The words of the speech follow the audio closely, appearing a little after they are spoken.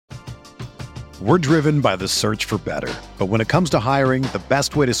We're driven by the search for better. But when it comes to hiring, the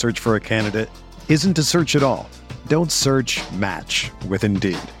best way to search for a candidate isn't to search at all. Don't search, match with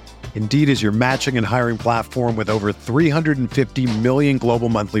Indeed. Indeed is your matching and hiring platform with over 350 million global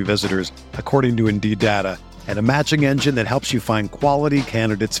monthly visitors, according to Indeed data, and a matching engine that helps you find quality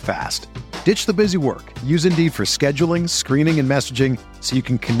candidates fast. Ditch the busy work. Use Indeed for scheduling, screening, and messaging so you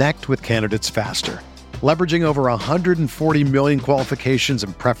can connect with candidates faster. Leveraging over 140 million qualifications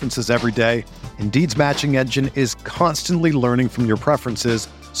and preferences every day, Indeed's matching engine is constantly learning from your preferences,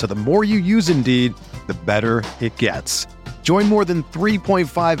 so the more you use Indeed, the better it gets. Join more than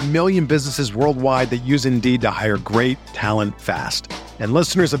 3.5 million businesses worldwide that use Indeed to hire great talent fast. And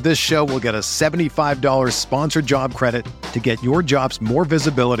listeners of this show will get a $75 sponsored job credit to get your jobs more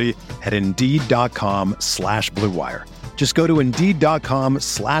visibility at Indeed.com/Blue Wire. Just go to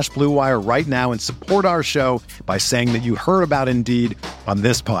Indeed.com/Blue Wire right now and support our show by saying that you heard about Indeed on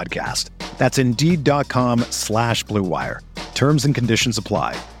this podcast. That's Indeed.com/Blue Wire. Terms and conditions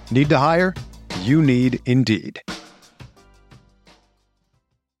apply. Need to hire? You need Indeed.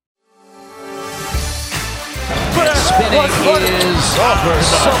 Spinning is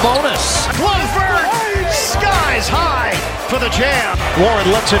Sabonis. Clifford, skies high for the jam.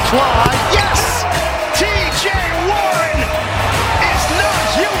 Warren lets it fly. Yes! T.J. Warren is not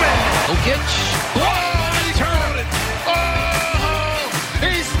human. Jokic. Oh, he's hurt it. Oh,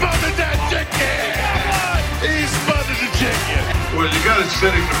 he smothered that chicken. He smothered the chicken. Well, you got it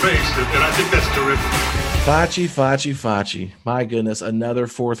setting the pace, and I think that's terrific. Facci. My goodness, another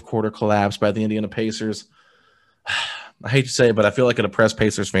fourth quarter collapse by the Indiana Pacers. I hate to say it, but I feel like a depressed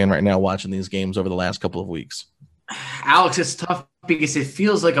Pacers fan right now watching these games over the last couple of weeks. Alex, it's tough because it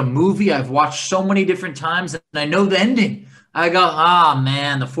feels like a movie I've watched so many different times, and I know the ending. I go,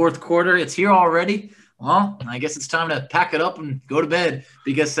 man, the fourth quarter, it's here already. Well, I guess it's time to pack it up and go to bed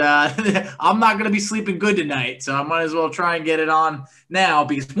because I'm not going to be sleeping good tonight, so I might as well try and get it on now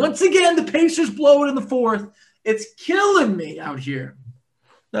because once again, the Pacers blow it in the fourth. It's killing me out here.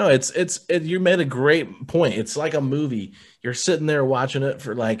 No, you made a great point. It's like a movie. You're sitting there watching it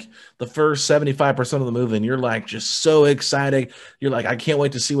for like the first 75% of the movie, and you're like just so excited. You're like, I can't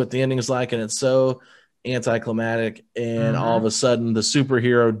wait to see what the ending is like, and it's so anticlimactic. And all of a sudden, the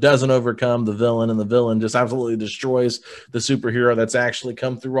superhero doesn't overcome the villain, and the villain just absolutely destroys the superhero that's actually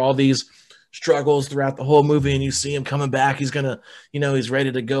come through all these struggles throughout the whole movie. And you see him coming back. He's gonna, he's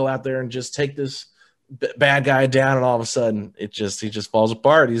ready to go out there and just take this bad guy down, and all of a sudden he just falls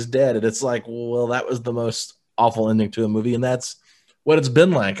apart. He's dead. And it's like, well, that was the most awful ending to a movie, and that's what it's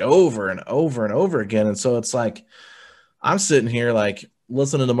been like over and over and over again. And so it's like I'm sitting here like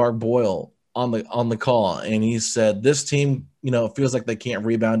listening to Mark Boyle on the call, and he said this team feels like they can't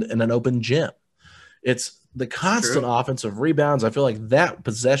rebound in an open gym. It's the constant offensive rebounds. I feel like that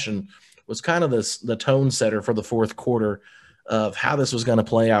possession was kind of the tone setter for the fourth quarter of how this was going to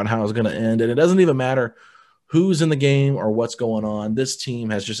play out and how it was going to end. And it doesn't even matter who's in the game or what's going on. This team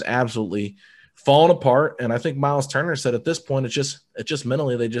has just absolutely fallen apart. And I think Miles Turner said at this point, it's just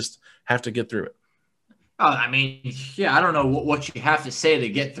mentally, they just have to get through it. I mean, yeah, I don't know what you have to say to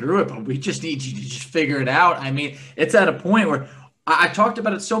get through it, but we just need you to just figure it out. I mean, it's at a point where I talked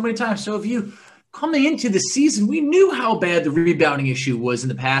about it so many times. So if you coming into the season, we knew how bad the rebounding issue was in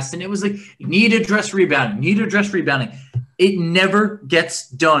the past. And it was like, you need to address rebounding. It never gets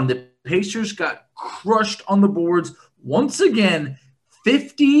done. The Pacers got crushed on the boards once again,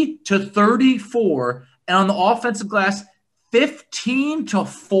 50-34. And on the offensive glass,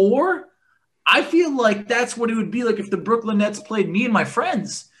 15-4. I feel like that's what it would be like if the Brooklyn Nets played me and my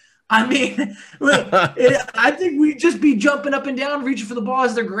friends. I mean, I think we'd just be jumping up and down, reaching for the ball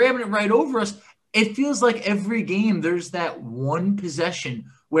as they're grabbing it right over us. It feels like every game there's that one possession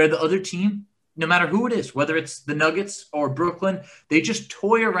where the other team, no matter who it is, whether it's the Nuggets or Brooklyn, they just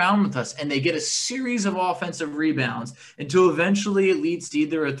toy around with us and they get a series of offensive rebounds until eventually it leads to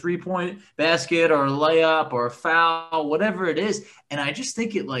either a three-point basket or a layup or a foul, whatever it is. And I just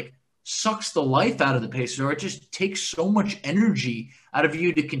think it like sucks the life out of the Pacers, or it just takes so much energy out of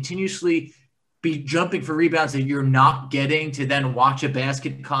you to continuously be jumping for rebounds that you're not getting, to then watch a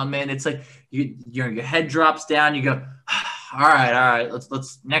basket come in. It's like your head drops down. You go, all right,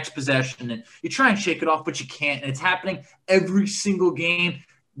 let's next possession. And you try and shake it off, but you can't. And it's happening every single game.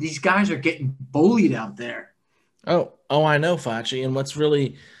 These guys are getting bullied out there. Oh, I know, Facci. And what's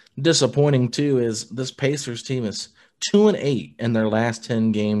really disappointing too is this Pacers team is 2-8 in their last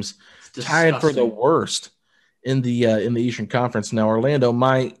 10 games, tied for the worst in the Eastern Conference. Now Orlando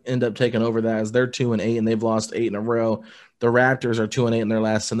might end up taking over that as they're 2-8 and they've lost 8 in a row. The Raptors are 2-8 in their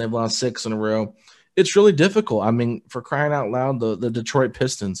last 10. They've lost 6 in a row. it's really difficult. I mean, for crying out loud, the Detroit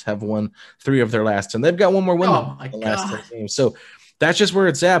Pistons have won 3 of their last 10. They've got one more win my the last God. 10 games. So that's just where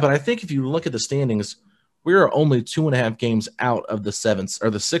it's at. But I think if you look at the standings, we are only 2.5 games out of the 7th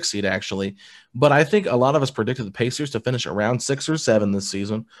or the 6th seed, actually. But I think a lot of us predicted the Pacers to finish around 6 or 7 this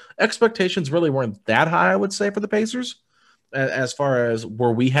season. Expectations really weren't that high, I would say, for the Pacers, as far as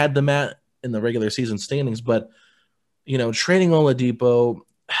where we had them at in the regular season standings. But, trading Oladipo,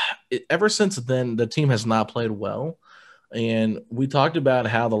 ever since then, the team has not played well. And we talked about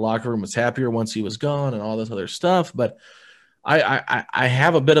how the locker room was happier once he was gone and all this other stuff. But I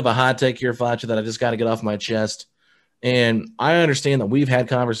have a bit of a hot take here, Fletcher, that I just got to get off my chest. And I understand that we've had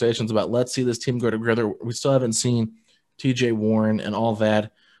conversations about let's see this team go together. We still haven't seen TJ Warren and all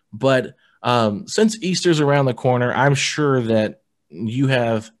that. But since Easter's around the corner, I'm sure that you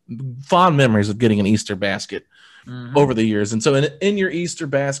have fond memories of getting an Easter basket over the years. And so in your Easter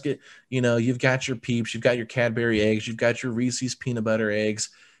basket, you've got your Peeps, you've got your Cadbury eggs, you've got your Reese's peanut butter eggs,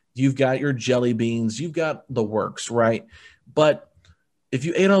 you've got your jelly beans, you've got the works, right? But if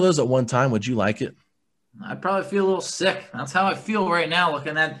you ate all those at one time, would you like it? I'd probably feel a little sick. That's how I feel right now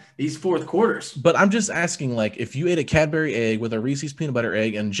looking at these fourth quarters. But I'm just asking, like, if you ate a Cadbury egg with a Reese's peanut butter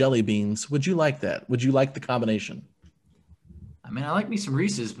egg and jelly beans, would you like that? Would you like the combination? I mean, I like me some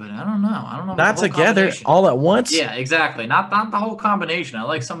Reese's, but I don't know. Not together, all at once? Yeah, exactly. Not the whole combination. I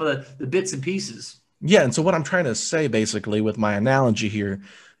like some of the bits and pieces. Yeah, and so what I'm trying to say, basically, with my analogy here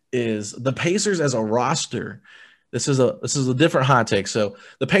is the Pacers as a roster – This is a different hot take. So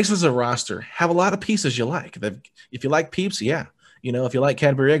the Pacers as a roster have a lot of pieces you like. If you like Peeps, yeah. If you like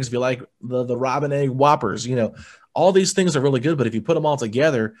Cadbury eggs, if you like the Robin egg Whoppers, all these things are really good. But if you put them all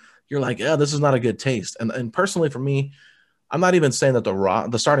together, you're like, yeah, this is not a good taste. And personally for me, I'm not even saying that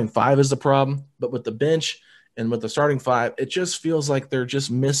the starting 5 is the problem, but with the bench and with the starting 5, it just feels like they're just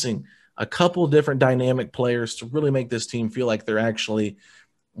missing a couple different dynamic players to really make this team feel like they're actually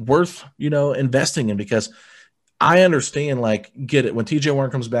worth, investing in. Because I understand, get it. When TJ Warren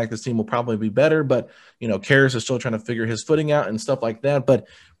comes back, this team will probably be better, but, Karras is still trying to figure his footing out and stuff like that. But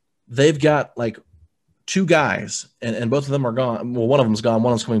they've got 2 guys, and both of them are gone. Well, one of them's gone,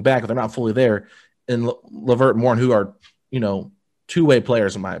 one of them's coming back, but they're not fully there. And LeVert and Warren, who are, two-way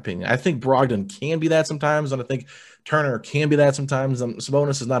players, in my opinion. I think Brogdon can be that sometimes, and I think Turner can be that sometimes.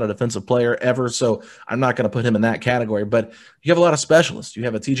 Sabonis is not a defensive player ever, so I'm not going to put him in that category. But you have a lot of specialists. You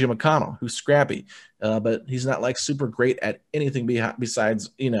have a TJ McConnell, who's scrappy, but he's not super great at anything besides,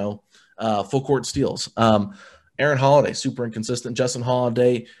 full court steals. Aaron Holiday, super inconsistent. Justin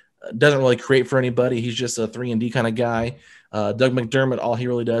Holiday doesn't really create for anybody. He's just a 3-and-D kind of guy. Doug McDermott, all he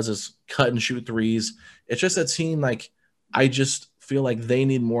really does is cut and shoot threes. It's just a team I just feel like they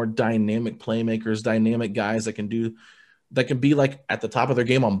need more dynamic playmakers, dynamic guys that can be at the top of their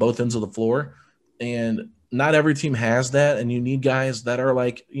game on both ends of the floor. And not every team has that. And you need guys that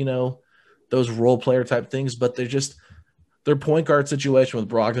are those role player type things, but their point guard situation with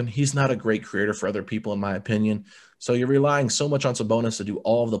Brogdon, he's not a great creator for other people, in my opinion. So you're relying so much on Sabonis to do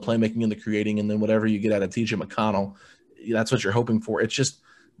all of the playmaking and the creating. And then whatever you get out of TJ McConnell, that's what you're hoping for. It's just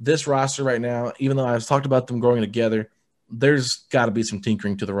this roster right now, even though I've talked about them growing together, there's got to be some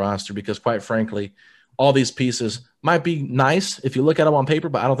tinkering to the roster because, quite frankly, all these pieces might be nice if you look at them on paper,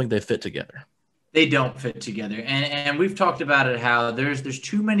 but I don't think they fit together. They don't fit together. And we've talked about it, how there's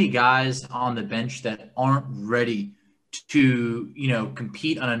too many guys on the bench that aren't ready to,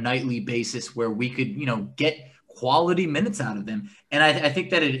 compete on a nightly basis where we could, get quality minutes out of them. And I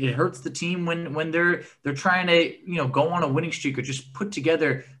think that it hurts the team when they're trying to, go on a winning streak or just put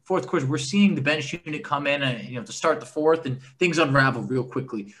together fourth quarter. We're seeing the bench unit come in and, to start the fourth, and things unravel real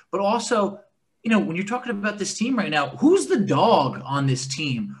quickly. But also, when you're talking about this team right now, who's the dog on this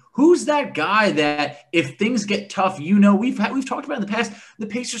team? Who's that guy that if things get tough, we've talked about in the past, the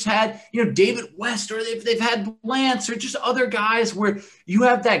Pacers had, David West, or they've had Lance, or just other guys where you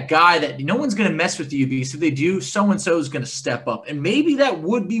have that guy that no one's going to mess with you because if they do, so-and-so is going to step up. And maybe that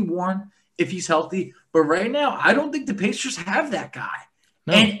would be Warren if he's healthy. But right now, I don't think the Pacers have that guy.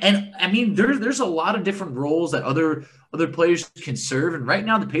 No. And I mean, there's a lot of different roles that other players can serve. And right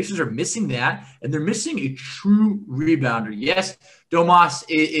now the Pacers are missing that, and they're missing a true rebounder. Yes, Domas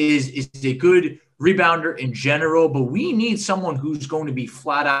is a good rebounder in general, but we need someone who's going to be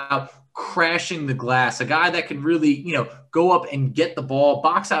flat out crashing the glass, a guy that can really, go up and get the ball,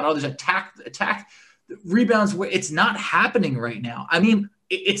 box out others, attack rebounds where it's not happening right now. I mean,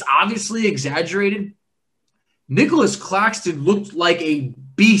 it's obviously exaggerated. Nicholas Claxton looked like a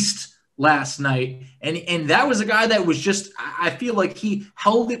beast last night. And that was a guy that was just, I feel like he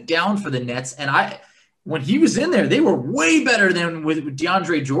held it down for the Nets. And when he was in there, they were way better than with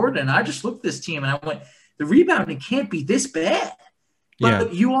DeAndre Jordan. And I just looked at this team and I went, the rebounding can't be this bad.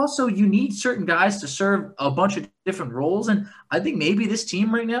 But you need certain guys to serve a bunch of different roles. And I think maybe this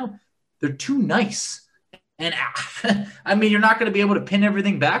team right now, they're too nice. And I mean, you're not going to be able to pin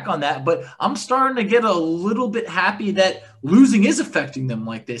everything back on that, but I'm starting to get a little bit happy that losing is affecting them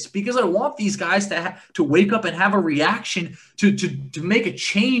like this, because I want these guys to wake up and have a reaction to make a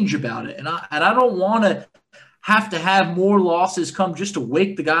change about it. And I don't want to have more losses come just to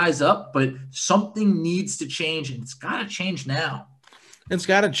wake the guys up, but something needs to change, and it's got to change now. It's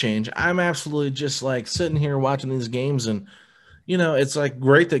got to change. I'm absolutely just like sitting here watching these games, and it's like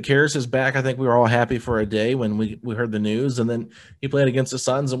great that Karras is back. I think we were all happy for a day when we heard the news, and then he played against the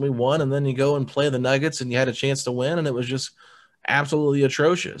Suns and we won, and then you go and play the Nuggets and you had a chance to win, and it was just absolutely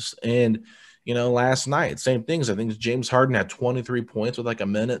atrocious. And last night, same things. I think James Harden had 23 points with like a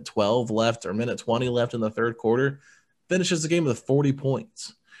minute 12 left or minute 20 left in the third quarter, finishes the game with 40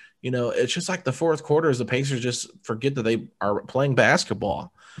 points. It's just like the fourth quarter as the Pacers just forget that they are playing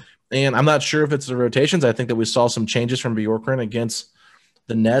basketball. And I'm not sure if it's the rotations. I think that we saw some changes from Bjorkgren against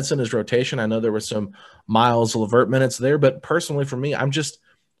the Nets in his rotation. I know there was some Miles Levert minutes there, but personally for me,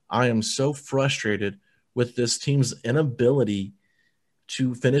 I am so frustrated with this team's inability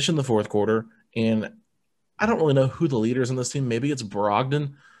to finish in the fourth quarter. And I don't really know who the leader is in this team. Maybe it's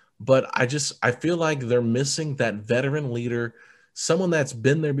Brogdon, but I feel like they're missing that veteran leader, someone that's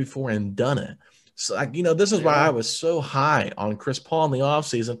been there before and done it. So, this is why I was so high on Chris Paul in the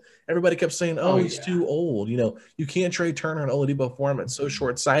offseason. Everybody kept saying, he's too old. You can't trade Turner and Oladipo for him. It's so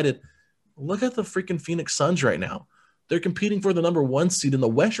short-sighted. Look at the freaking Phoenix Suns right now. They're competing for the number 1 seed in the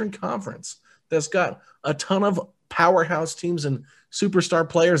Western Conference that's got a ton of powerhouse teams and superstar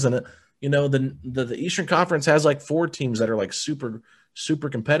players in it. The Eastern Conference has like 4 teams that are like super, super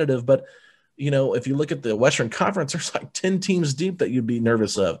competitive. But, if you look at the Western Conference, there's like 10 teams deep that you'd be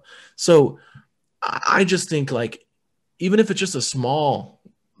nervous of. So I just think, like, even if it's just a small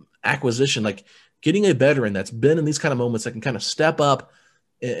acquisition, like getting a veteran that's been in these kind of moments that can kind of step up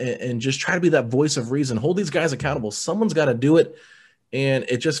and just try to be that voice of reason, hold these guys accountable. Someone's got to do it. And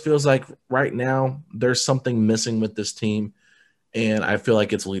it just feels like right now there's something missing with this team, and I feel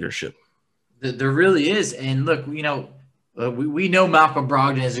like it's leadership. There really is. And look, we know Malcolm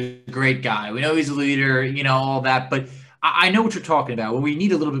Brogdon is a great guy. We know he's a leader, all that. But I know what you're talking about. Well, we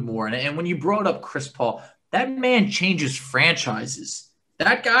need a little bit more. And when you brought up Chris Paul, that man changes franchises.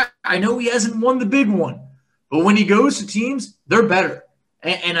 That guy, I know he hasn't won the big one, but when he goes to teams, they're better.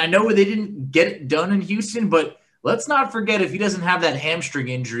 And I know they didn't get it done in Houston, but let's not forget, if he doesn't have that hamstring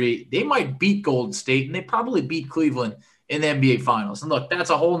injury, they might beat Golden State, and they probably beat Cleveland in the NBA Finals. And look,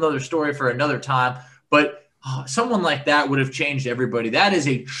 that's a whole nother story for another time. But someone like that would have changed everybody. That is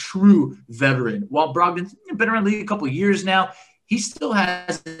a true veteran. While Brogdon's been around the league a couple of years now, he still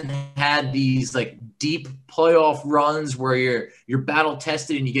hasn't had these like deep playoff runs where you're battle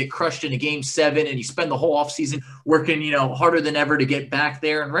tested and you get crushed in a game 7 and you spend the whole offseason working, harder than ever to get back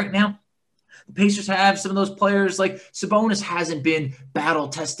there. And right now, the Pacers have some of those players, like Sabonis hasn't been battle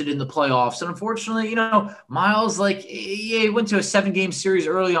tested in the playoffs. And unfortunately, Miles, he went to a 7-game series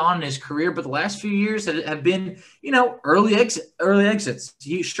early on in his career, but the last few years have been, early exits.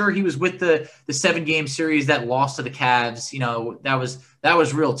 He was with the 7-game series that lost to the Cavs. That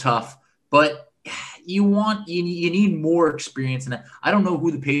was real tough, but you need more experience in that. I don't know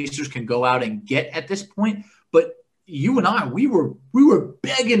who the Pacers can go out and get at this point, but you and I, we were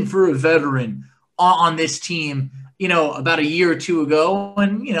begging for a veteran on this team, about a year or two ago.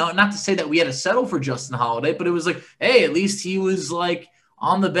 And, not to say that we had to settle for Justin Holiday, but it was like, hey, at least he was like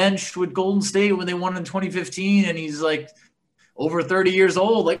on the bench with Golden State when they won in 2015. And he's like over 30 years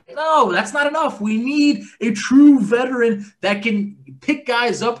old. Like, no, that's not enough. We need a true veteran that can pick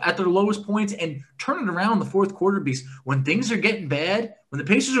guys up at their lowest points and turn it around in the fourth quarter. Because when things are getting bad, when the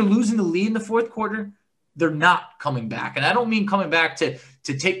Pacers are losing the lead in the fourth quarter, they're not coming back. And I don't mean coming back to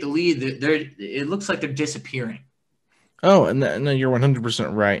take the lead. It looks like they're disappearing. Oh, and you're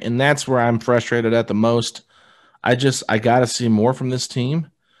 100% right. And that's where I'm frustrated at the most. I got to see more from this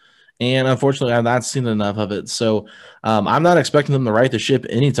team. And unfortunately, I've not seen enough of it. So I'm not expecting them to right the ship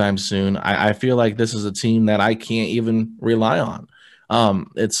anytime soon. I feel like this is a team that I can't even rely on.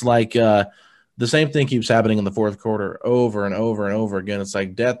 It's like the same thing keeps happening in the fourth quarter over and over and over again. It's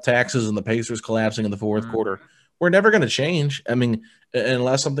like death taxes and the Pacers collapsing in the fourth quarter. We're never going to change. I mean,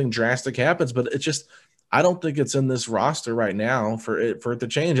 unless something drastic happens, but it's just, I don't think it's in this roster right now for it to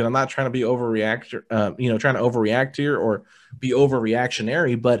change. And I'm not trying to be trying to overreact here or be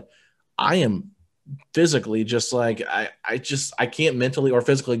overreactionary, but I am physically just like, I can't mentally or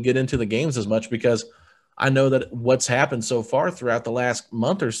physically get into the games as much because I know that what's happened so far throughout the last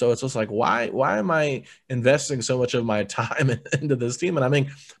month or so, it's just like, why am I investing so much of my time into this team? And I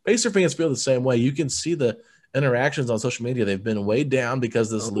mean, Pacer fans feel the same way. You can see the interactions on social media. They've been weighed down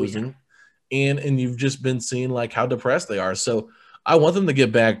because of this losing. Yeah. And you've just been seeing like how depressed they are. So I want them to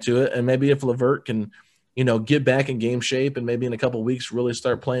get back to it. And maybe if LeVert can, get back in game shape and maybe in a couple of weeks really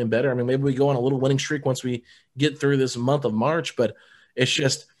start playing better. I mean, maybe we go on a little winning streak once we get through this month of March, but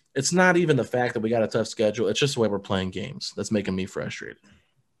it's not even the fact that we got a tough schedule. It's just the way we're playing games that's making me frustrated.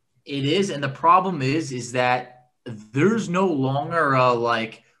 It is. And the problem is that there's no longer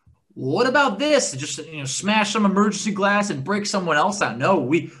what about this? Just, smash some emergency glass and break someone else out. No,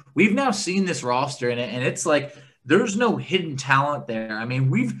 we've now seen this roster and it's like, there's no hidden talent there. I mean,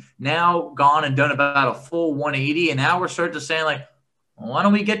 we've now gone and done about a full 180, and now we're starting to say, like, well, why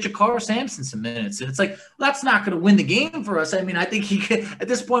don't we get Jakar Sampson some minutes? And it's like, well, that's not going to win the game for us. I mean, I think he could, at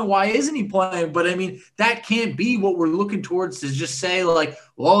this point, why isn't he playing? But, I mean, that can't be what we're looking towards to just say, like,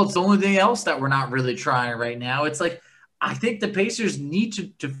 well, it's the only thing else that we're not really trying right now. It's like, I think the Pacers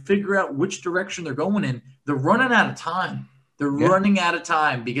need to figure out which direction they're going in. They're running out of time. Running out of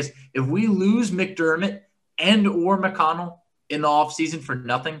time because if we lose McDermott and or McConnell in the offseason for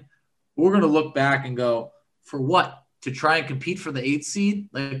nothing, we're going to look back and go, for what? To try and compete for the 8th seed?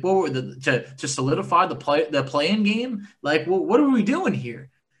 Like, what were to solidify the play-in game? Like, well, what are we doing here?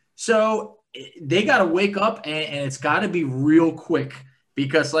 So they got to wake up, and it's got to be real quick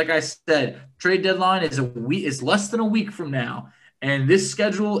because, like I said, trade deadline is less than a week from now, and this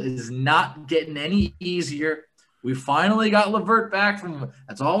schedule is not getting any easier. We finally got LeVert back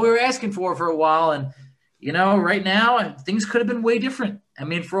that's all we were asking for a while, and right now, things could have been way different. I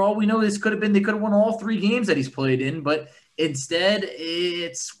mean, for all we know, they could have won all 3 games that he's played in, but instead,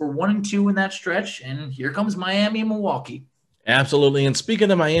 we're 1-2 in that stretch, and here comes Miami and Milwaukee. Absolutely. And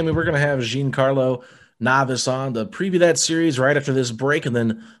speaking of Miami, we're going to have Giancarlo Navas on to preview that series right after this break, and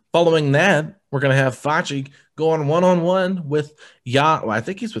then following that, we're going to have Facci going one-on-one with Yahoo. I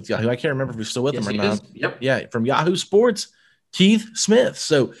think he's with Yahoo. I can't remember if he's still with them or not. Yep. Yeah, from Yahoo Sports, Keith Smith.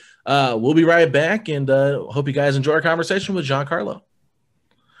 So we'll be right back, and hope you guys enjoy our conversation with Giancarlo.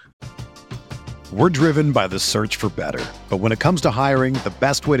 We're driven by the search for better. But when it comes to hiring, the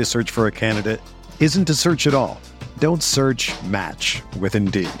best way to search for a candidate isn't to search at all. Don't search, match with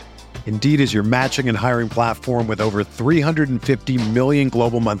Indeed. Indeed is your matching and hiring platform with over 350 million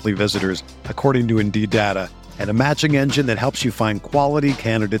global monthly visitors, according to Indeed data, and a matching engine that helps you find quality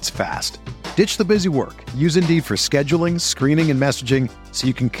candidates fast. Ditch the busy work. Use Indeed for scheduling, screening, and messaging so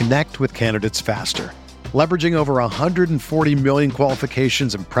you can connect with candidates faster. Leveraging over 140 million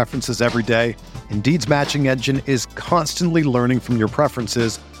qualifications and preferences every day, Indeed's matching engine is constantly learning from your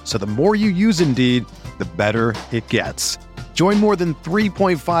preferences, so the more you use Indeed, the better it gets. Join more than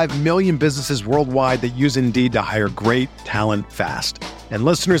 3.5 million businesses worldwide that use Indeed to hire great talent fast. And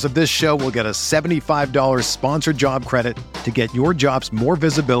listeners of this show will get a $75 sponsored job credit to get your jobs more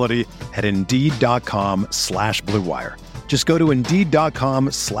visibility at Indeed.com/Blue Wire. Just go to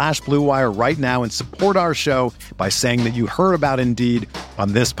Indeed.com/Blue Wire right now and support our show by saying that you heard about Indeed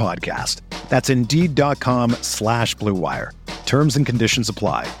on this podcast. That's Indeed.com/Blue Wire. Terms and conditions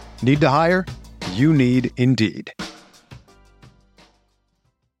apply. Need to hire? You need Indeed.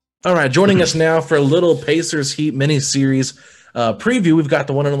 All right, joining us now for a little Pacers Heat mini-series preview, we've got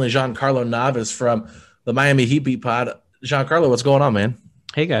the one and only Giancarlo Navas from the Miami Heat Beat Pod. Giancarlo, what's going on, man?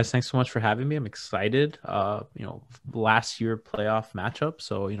 Hey guys, thanks so much for having me. I'm excited. Last year playoff matchup,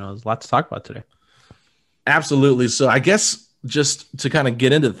 so there's a lot to talk about today. Absolutely. So I guess just to kind of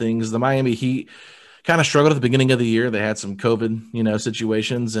get into things, the Miami Heat kind of struggled at the beginning of the year. They had some COVID,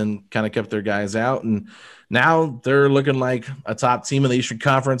 situations and kind of kept their guys out, and now they're looking like a top team in the Eastern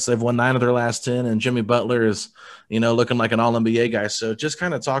Conference. They've won 9 of their last 10, and Jimmy Butler is, looking like an All-NBA guy. So just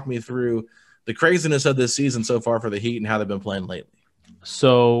kind of talk me through the craziness of this season so far for the Heat and how they've been playing lately.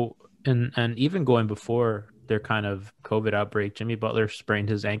 So, and even going before their kind of COVID outbreak, Jimmy Butler sprained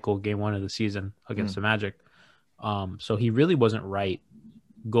his ankle game 1 of the season against the Magic. So he really wasn't right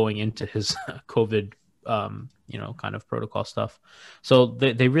going into his COVID, kind of protocol stuff. So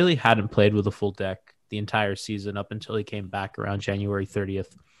they really hadn't played with a full deck the entire season up until he came back around January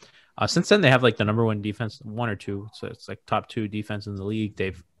 30th. Since then, they have like the number 1 defense, 1 or 2. So it's like top 2 defense in the league.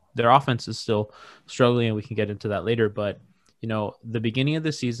 Their offense is still struggling, and we can get into that later. But the beginning of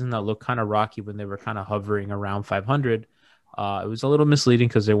the season that looked kind of rocky when they were kind of hovering around 500. It was a little misleading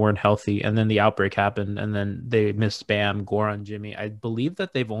because they weren't healthy. And then the outbreak happened, and then they missed Bam, Goran, Jimmy. I believe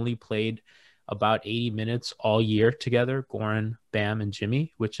that they've only played about 80 minutes all year together, Goran, Bam, and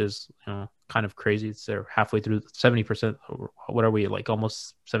Jimmy, which is kind of crazy. It's they're halfway through 70%. What are we, like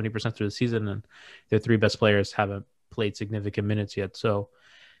almost 70% through the season, and their three best players haven't played significant minutes yet. So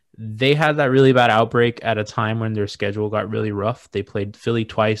they had that really bad outbreak at a time when their schedule got really rough. They played Philly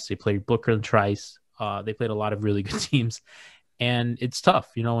twice. They played Brooklyn twice. They played a lot of really good teams. And it's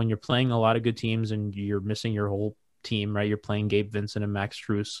tough, when you're playing a lot of good teams and you're missing your whole team, right? You're playing Gabe Vincent and Max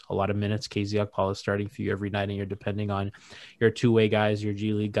Strus a lot of minutes. KZ Okpala is starting for you every night, and you're depending on your two-way guys, your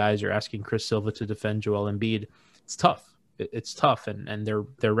G League guys. You're asking Chris Silva to defend Joel Embiid. It's tough. It's tough, and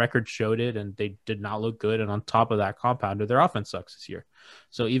their record showed it, and they did not look good. And on top of that compounder, their offense sucks this year.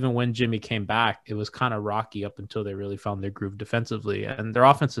 So even when Jimmy came back, it was kind of rocky up until they really found their groove defensively. And their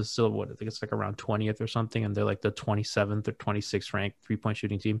offense is still, I think it's like around 20th or something, and they're like the 27th or 26th ranked three-point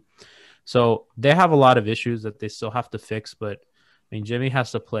shooting team. So they have a lot of issues that they still have to fix. But I mean, Jimmy has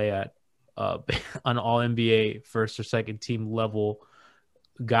to play at an All-NBA first or second team level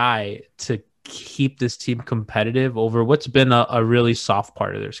guy to keep this team competitive over what's been a really soft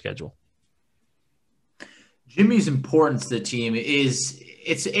part of their schedule. Jimmy's importance to the team is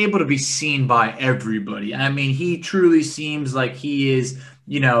it's able to be seen by everybody. I mean, he truly seems like he is,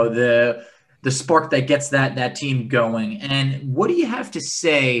 the spark that gets that team going. And what do you have to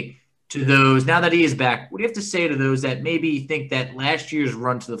say to those, now that he is back, what do you have to say to those that maybe think that last year's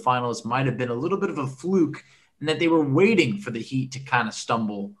run to the finals might have been a little bit of a fluke and that they were waiting for the Heat to kind of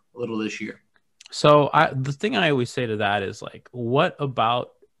stumble a little this year? So the thing I always say to that is like, what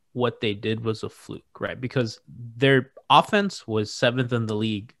about what they did was a fluke, right? Because their offense was 7th in the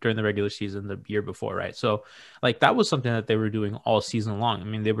league during the regular season the year before, right? So like that was something that they were doing all season long. I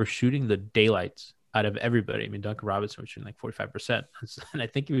mean, they were shooting the daylights out of everybody. I mean, Duncan Robinson was shooting like 45%, and I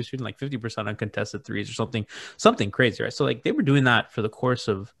think he was shooting like 50% on contested threes or something crazy, right? So like they were doing that for the course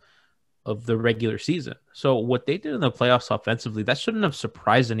of the regular season. So what they did in the playoffs offensively, that shouldn't have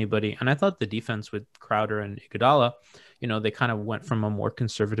surprised anybody. And I thought the defense with Crowder and Iguodala, they kind of went from a more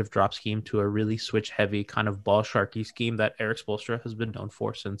conservative drop scheme to a really switch heavy kind of ball sharky scheme that Eric Spoelstra has been known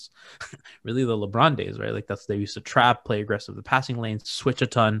for since really the LeBron days, right? Like they used to trap, play aggressive, the passing lanes, switch a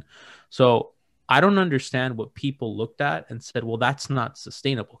ton. So I don't understand what people looked at and said, well, that's not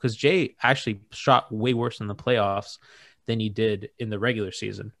sustainable, because Jay actually shot way worse in the playoffs than he did in the regular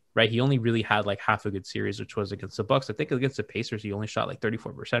season. Right, he only really had like half a good series, which was against the Bucks. I think against the Pacers, he only shot like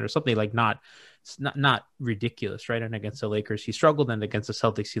 34% or something, like not ridiculous, right? And against the Lakers, he struggled, and against the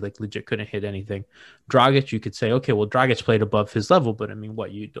Celtics, he like legit couldn't hit anything. Dragic, you could say, okay, well, Dragic played above his level, but I mean,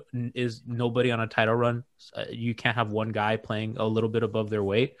 is nobody on a title run? You can't have one guy playing a little bit above their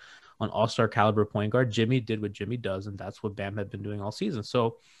weight on all-star caliber point guard. Jimmy did what Jimmy does, and that's what Bam had been doing all season.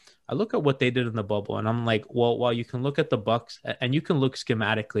 So I look at what they did in the bubble, and I'm like, well, while you can look at the Bucks and you can look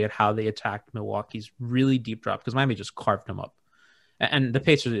schematically at how they attacked Milwaukee's really deep drop, because Miami just carved them up. And the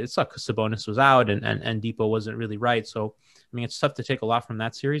Pacers, it sucked because Sabonis was out and Depot wasn't really right. So, I mean, it's tough to take a lot from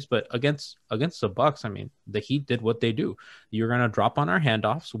that series. But against the Bucks, I mean, the Heat did what they do. You're going to drop on our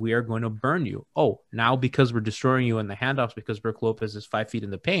handoffs. We are going to burn you. Oh, now because we're destroying you in the handoffs because Brook Lopez is 5 feet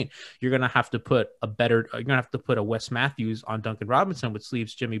in the paint, you're going to have to put a Wes Matthews on Duncan Robinson, which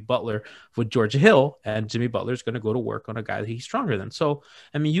leaves Jimmy Butler with George Hill, and Jimmy Butler is going to go to work on a guy that he's stronger than. So,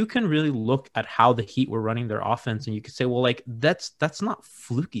 I mean, you can really look at how the Heat were running their offense, and you could say, well, like that's not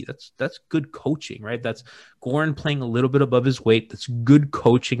fluky. That's good coaching, right? That's Goran playing a little bit above his weight. That's good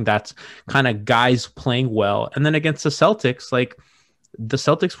coaching. That's kind of guys playing well. And then against the Celtics, like the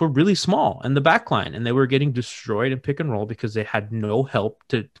Celtics were really small in the back line, and they were getting destroyed in pick and roll because they had no help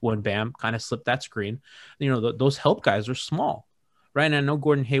to when Bam kind of slipped that screen. Those help guys are small, right? And I know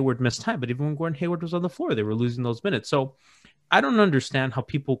Gordon Hayward missed time, but even when Gordon Hayward was on the floor, they were losing those minutes. So I don't understand how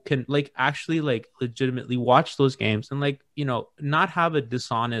people can actually legitimately watch those games and not have a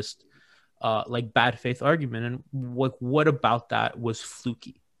dishonest bad faith argument. And what about that was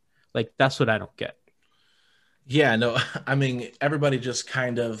fluky? That's what I don't get. Yeah, no, I mean, everybody just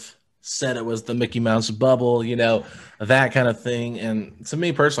kind of said it was the Mickey Mouse bubble, that kind of thing. And to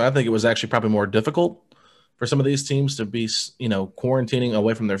me personally, I think it was actually probably more difficult for some of these teams to be, quarantining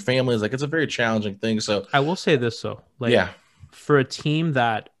away from their families. It's a very challenging thing. So I will say this though, for a team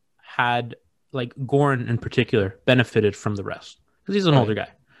that had Goran in particular benefited from the rest because he's an older guy,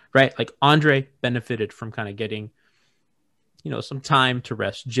 right? Andre benefited from kind of getting, some time to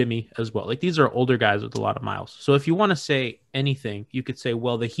rest. Jimmy as well. These are older guys with a lot of miles. So if you want to say anything, you could say,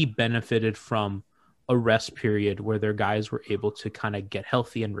 well, he benefited from a rest period where their guys were able to kind of get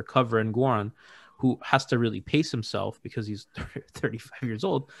healthy and recover. And Goran, who has to really pace himself because he's 35 years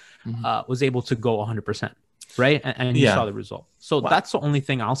old, was able to go 100%. Right. And you saw the result. So that's the only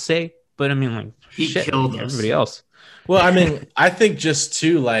thing I'll say But I mean, like, He shit, killed us. everybody else. Well, I mean, I think just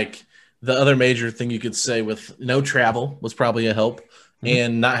too, like, the other major thing you could say with no travel was probably a help,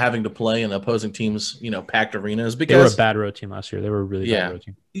 and not having to play in opposing teams, packed arenas, They were a because bad road team last year. They were a really bad road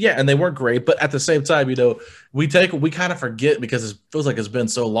team. yeah, and they weren't great, but at the same time, we kind of forget, because it feels like it's been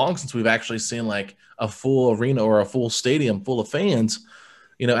so long since we've actually seen like a full arena or a full stadium full of fans,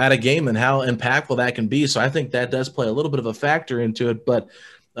 at a game, and how impactful that can be. So I think that does play a little bit of a factor into it. But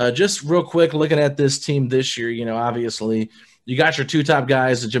just real quick, looking at this team this year, obviously you got your two top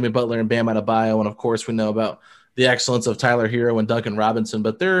guys, Jimmy Butler and Bam Adebayo, and of course we know about the excellence of Tyler Hero and Duncan Robinson.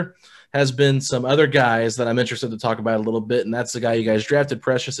 But there has been some other guys that I'm interested to talk about a little bit, and that's the guy you guys drafted,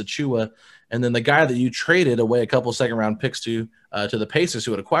 Precious Achiuwa, and then the guy that you traded away a couple second-round picks to the Pacers,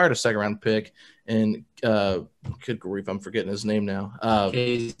 who had acquired a second-round pick, and good grief, I'm forgetting his name now,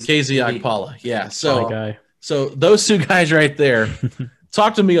 KZ Okpala. Yeah, so those two guys right there.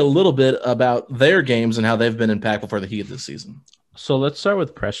 Talk to me a little bit about their games and how they've been impactful for the Heat this season. So let's start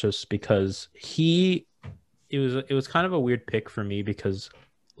with Precious, because it was kind of a weird pick for me, because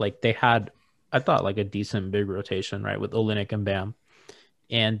like they had, I thought, like a decent big rotation, right, with Olynyk and Bam,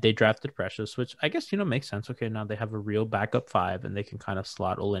 and they drafted Precious, which I guess makes sense. Okay, now they have a real backup 5, and they can kind of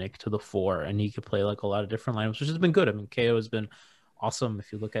slot Olynyk to the 4, and he could play like a lot of different lineups, which has been good. I mean, KO has been awesome.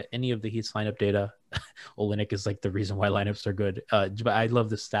 If you look at any of the Heat's lineup data, Olynyk is like the reason why lineups are good. But I love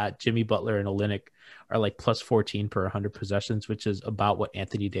the stat: Jimmy Butler and Olynyk are like plus 14 per 100 possessions, which is about what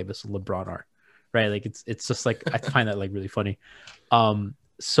Anthony Davis and LeBron are. Right, like it's just like, I find that like really funny.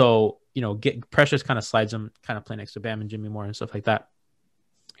 So get Precious kind of slides him, kind of play next to Bam and Jimmy more and stuff like that.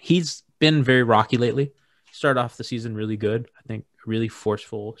 He's been very rocky lately. Started off the season really good. I think really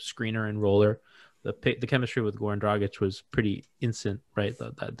forceful screener and roller. The chemistry with Goran Dragic was pretty instant, right?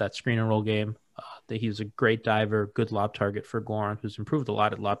 That screen and roll game. He was a great diver, good lob target for Goran, who's improved a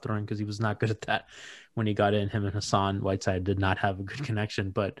lot at lob throwing, because he was not good at that when he got in. Him and Hassan Whiteside did not have a good connection,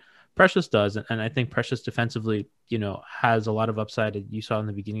 but Precious does. And I think Precious defensively, has a lot of upside. You saw in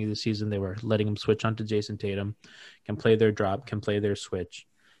the beginning of the season, they were letting him switch onto Jason Tatum, can play their drop, can play their switch.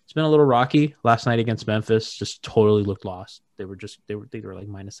 It's been a little rocky. Last night against Memphis, just totally looked lost. They were like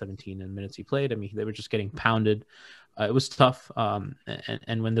minus 17 in minutes he played. I mean, they were just getting pounded. It was tough.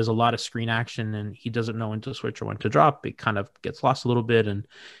 And when there's a lot of screen action and he doesn't know when to switch or when to drop, it kind of gets lost a little bit. And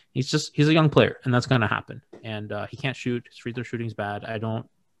he's a young player, and that's going to happen. And he can't shoot. His free throw shooting's bad. I don't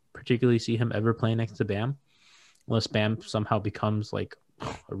particularly see him ever playing next to Bam, unless Bam somehow becomes like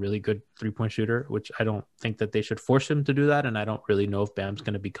a really good 3-point shooter, which I don't think that they should force him to do that. And I don't really know if Bam's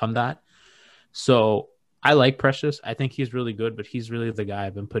going to become that. So I like Precious. I think he's really good, but he's really the guy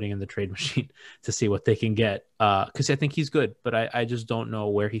I've been putting in the trade machine to see what they can get. Because I think he's good, but I just don't know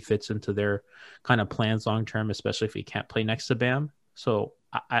where he fits into their kind of plans long-term, especially if he can't play next to Bam. So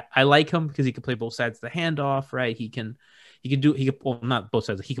I like him because he can play both sides of the handoff, right? He can not both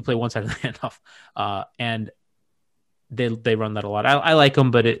sides. He can play one side of the handoff. And they run that a lot. I like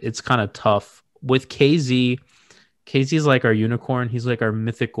him, but it's kind of tough with KZ. KZ's like our unicorn. He's like our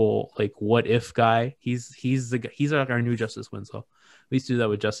mythical, like, what if guy. He's like our new Justice Winslow. We used to do that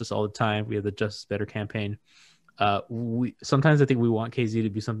with Justice all the time. We have the Justice Better campaign. We sometimes I think we want KZ to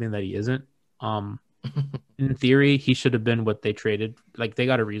be something that he isn't. In theory, he should have been what they traded. Like, they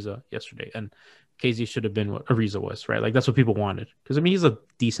got Ariza yesterday, and KZ should have been what Ariza was, right? Like, that's what people wanted. Because, I mean, he's a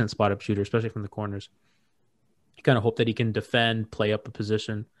decent spot-up shooter, especially from the corners. You kind of hope that he can defend, play up a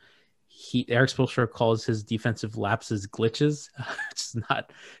position. Eric Spoelstra calls his defensive lapses glitches. It's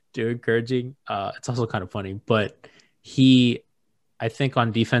not too encouraging. It's also kind of funny, but I think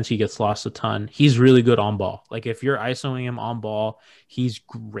on defense, he gets lost a ton. He's really good on ball. Like, if you're isoing him on ball, he's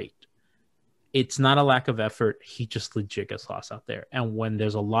great. It's not a lack of effort. He just legit gets lost out there. And when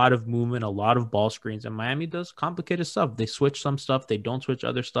there's a lot of movement, a lot of ball screens, and Miami does complicated stuff. They switch some stuff. They don't switch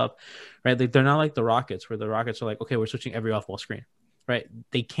other stuff, right? Like, they're not like the Rockets, where the Rockets are like, okay, we're switching every off-ball screen, right?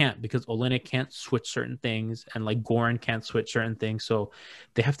 They can't, because Olynyk can't switch certain things, and like Goran can't switch certain things. So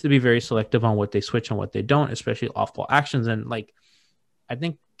they have to be very selective on what they switch and what they don't, especially off-ball actions. And like, I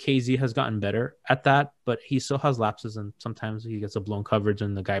think KZ has gotten better at that, but he still has lapses, and sometimes he gets a blown coverage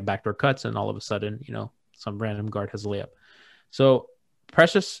and the guy backdoor cuts, and all of a sudden, some random guard has a layup. So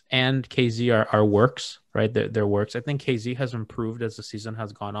Precious and KZ are works, right? They're works. I think KZ has improved as the season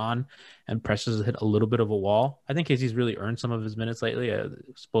has gone on, and Precious has hit a little bit of a wall. I think KZ's really earned some of his minutes lately.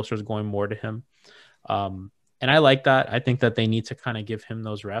 Spoelstra's going more to him. And I like that. I think that they need to kind of give him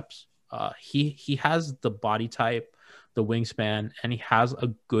those reps. He has the body type, the wingspan, and he has a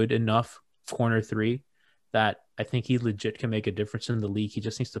good enough corner three that I think he legit can make a difference in the league. He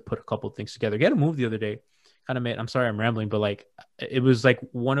just needs to put a couple of things together. He had a move the other day. kind of made, I'm sorry I'm rambling, but like it was like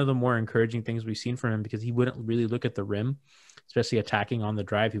one of the more encouraging things we've seen from him, because he wouldn't really look at the rim, especially attacking on the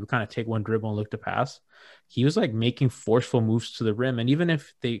drive. He would kind of take one dribble and look to pass. He was like making forceful moves to the rim. And even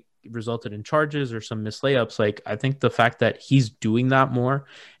if they resulted in charges or some missed layups, like I think the fact that he's doing that more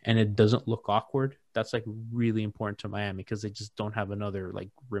and it doesn't look awkward, that's like really important to Miami, because they just don't have another like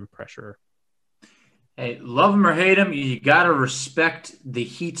rim pressure. Hey, love him or hate him, you got to respect the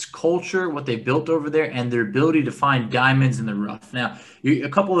Heat's culture, what they built over there, and their ability to find diamonds in the rough. Now, a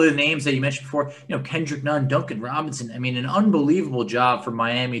couple of the names that you mentioned before, Kendrick Nunn, Duncan Robinson. I mean, an unbelievable job for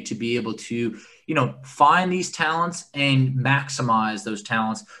Miami to be able to, find these talents and maximize those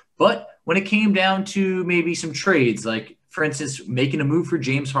talents. But when it came down to maybe some trades, like, for instance, making a move for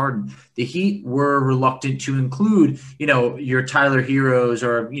James Harden, the Heat were reluctant to include, your Tyler Heroes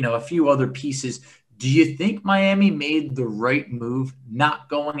or, a few other pieces. Do you think Miami made the right move not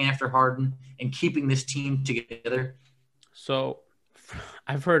going after Harden and keeping this team together? So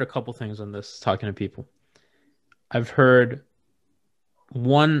I've heard a couple things on this, talking to people. I've heard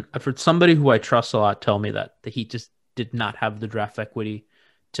somebody who I trust a lot tell me that the Heat just did not have the draft equity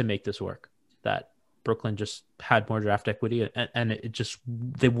to make this work, that Brooklyn just had more draft equity and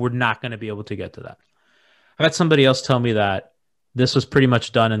they were not going to be able to get to that. I've had somebody else tell me that this was pretty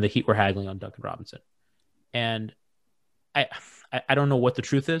much done and the Heat were haggling on Duncan Robinson. And I don't know what the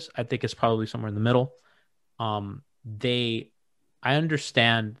truth is. I think it's probably somewhere in the middle. I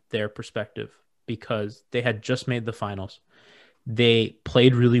understand their perspective because they had just made the finals. They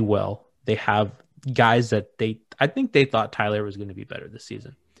played really well. They have guys that I think they thought Tyler was going to be better this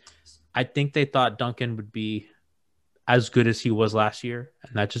season. I think they thought Duncan would be as good as he was last year,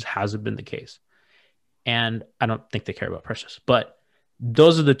 and that just hasn't been the case. And I don't think they care about Precious, but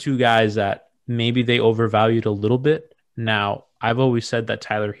those are the two guys that maybe they overvalued a little bit. Now, I've always said that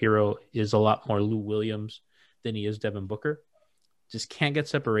Tyler Hero is a lot more Lou Williams than he is Devin Booker. Just can't get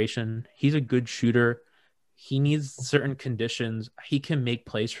separation. He's a good shooter. He needs certain conditions. He can make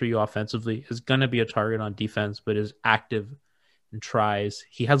plays for you offensively. Is going to be a target on defense, but is active and tries.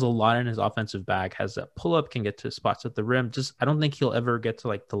 He has a lot in his offensive bag, has that pull-up, can get to spots at the rim. I don't think he'll ever get to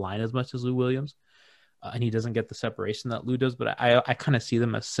like the line as much as Lou Williams. And he doesn't get the separation that Lou does, but I kind of see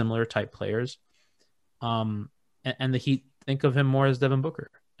them as similar type players. And the Heat think of him more as Devin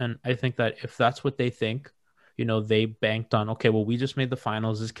Booker. And I think that if that's what they think, they banked on, okay, well, we just made the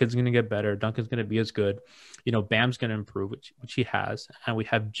finals. This kid's going to get better. Duncan's going to be as good. Bam's going to improve, which he has. And we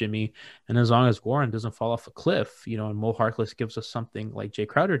have Jimmy. And as long as Warren doesn't fall off a cliff, and Mo Harkless gives us something like Jay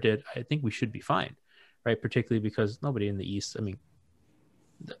Crowder did, I think we should be fine, right? Particularly because nobody in the East,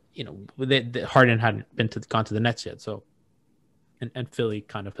 Harden hadn't gone to the Nets yet. So, and Philly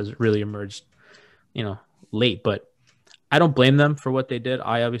kind of has really emerged, late, but I don't blame them for what they did.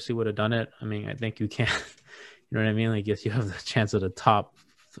 I obviously would have done it. I think you can, you know what I mean? Like, yes, you have the chance at a top,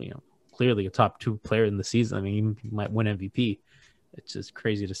 clearly a top 2 player in the season. You might win MVP. It's just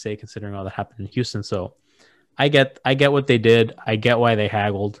crazy to say considering all that happened in Houston. So I get what they did. I get why they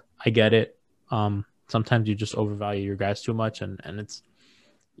haggled. I get it. Sometimes you just overvalue your guys too much, and it's,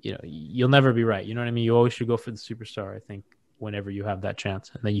 you'll never be right. You know what I mean? You always should go for the superstar, I think, whenever you have that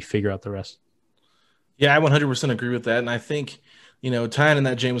chance, and then you figure out the rest. Yeah, I 100% agree with that. And I think, tying in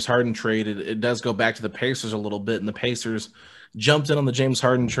that James Harden trade, it does go back to the Pacers a little bit. And the Pacers jumped in on the James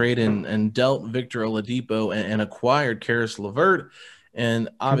Harden trade and dealt Victor Oladipo and acquired Karis LeVert. And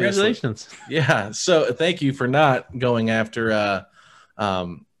obviously, congratulations. Yeah. So thank you for not going after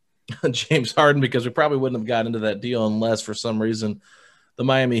James Harden, because we probably wouldn't have got into that deal unless for some reason the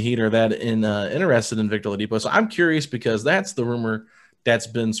Miami Heat are that interested in Victor Oladipo. So I'm curious, because that's the rumor that's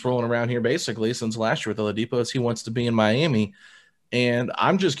been swirling around here basically since last year with Oladipo, is he wants to be in Miami. And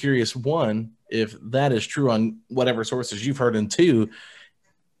I'm just curious, one, if that is true on whatever sources you've heard, and two,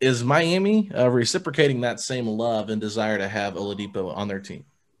 is Miami reciprocating that same love and desire to have Oladipo on their team?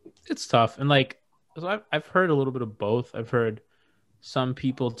 It's tough. And so I've heard a little bit of both. I've heard some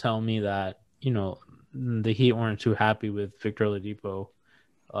people tell me that, the Heat weren't too happy with Victor Oladipo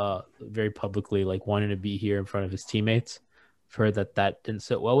very publicly, wanting to be here in front of his teammates. I've heard that didn't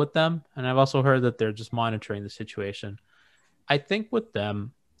sit well with them. And I've also heard that they're just monitoring the situation. I think with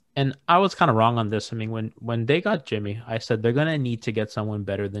them, and I was kind of wrong on this. When they got Jimmy, I said they're going to need to get someone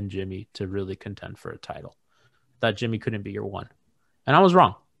better than Jimmy to really contend for a title. That Jimmy couldn't be your one. And I was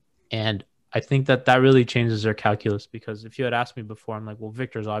wrong. And I think that really changes their calculus, because if you had asked me before, I'm like, well,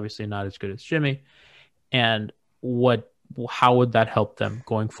 Victor's obviously not as good as Jimmy. And how would that help them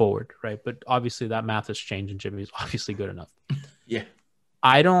going forward, right? But obviously that math has changed, and Jimmy's obviously good enough. Yeah.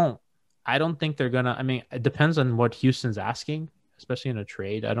 I don't think they're gonna. It depends on what Houston's asking, especially in a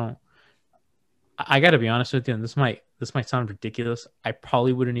trade. I I got to be honest with you, and this might sound ridiculous. I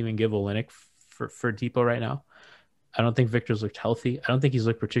probably wouldn't even give Olynyk for Depot right now. I don't think Victor's looked healthy. I don't think he's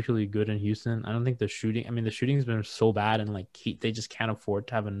looked particularly good in Houston. I don't think the shooting's been so bad, and like they just can't afford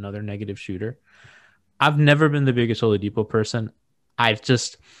to have another negative shooter. I've never been the biggest Oladipo person.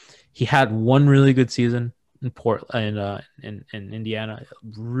 He had one really good season in in Indiana,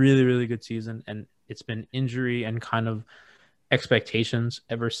 really, really good season, and it's been injury and kind of expectations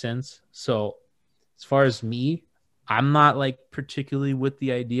ever since. So as far as me, I'm not like particularly with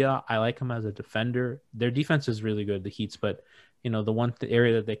the idea. I like him as a defender. Their defense is really good, the Heat's, but the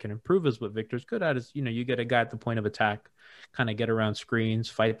area that they can improve is what Victor's good at is, you get a guy at the point of attack, kind of get around screens,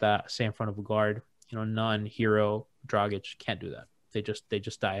 fight that, stay in front of a guard. Nunn, Hero, Dragic can't do that. They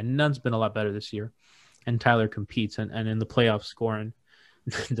just die. And Nunn's been a lot better this year. And Tyler competes and in the playoffs scoring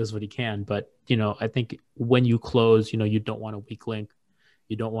does what he can. But, I think when you close, you don't want a weak link.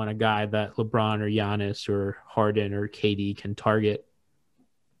 You don't want a guy that LeBron or Giannis or Harden or KD can target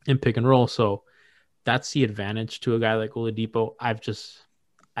and pick and roll. So that's the advantage to a guy like Oladipo. I'd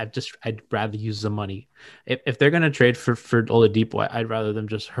rather use the money. If they're going to trade for Oladipo, I'd rather them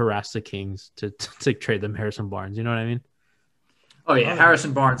just harass the Kings to trade them Harrison Barnes. You know what I mean? Oh, yeah.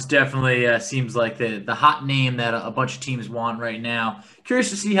 Harrison Barnes definitely seems like the hot name that a bunch of teams want right now. Curious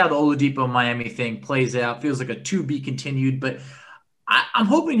to see how the Oladipo Miami thing plays out. Feels like a to be continued, but I'm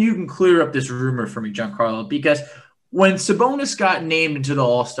hoping you can clear up this rumor for me, Giancarlo, because when Sabonis got named into the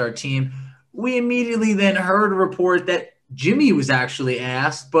All-Star team, we immediately then heard a report that Jimmy was actually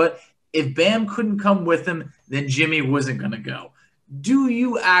asked, but if Bam couldn't come with him, then Jimmy wasn't going to go. Do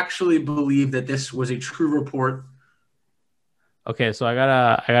you actually believe that this was a true report? Okay, so I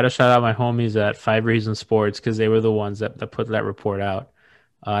gotta shout out my homies at 5 Reasons Sports because they were the ones that put that report out.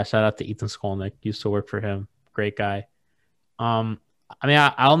 Shout out to Ethan Skolnick, used to work for him, great guy.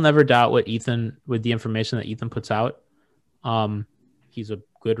 I'll never doubt with the information that Ethan puts out. He's a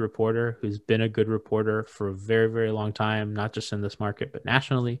good reporter who's been a good reporter for a very, very long time, not just in this market, but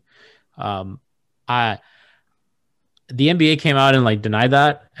nationally. The NBA came out and denied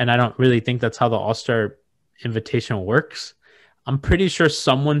that. And I don't really think that's how the All-Star invitation works. I'm pretty sure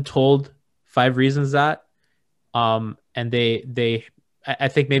someone told 5 Reasons that. And I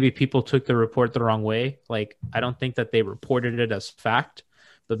think maybe people took the report the wrong way. I don't think that they reported it as fact,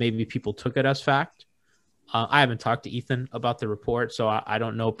 but maybe people took it as fact. I haven't talked to Ethan about the report, so I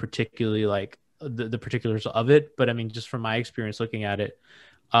don't know particularly the particulars of it. But just from my experience looking at it,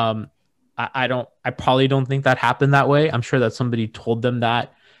 I probably don't think that happened that way. I'm sure that somebody told them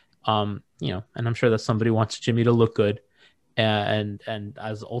that, and I'm sure that somebody wants Jimmy to look good, and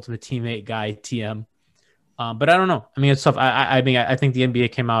as the ultimate teammate guy, TM. But I don't know. It's tough. I think the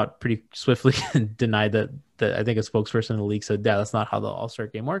NBA came out pretty swiftly and denied that. I think a spokesperson in the league said, "Yeah, that's not how the All-Star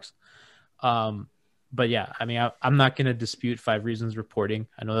game works." But yeah, I'm not going to dispute 5 Reasons reporting.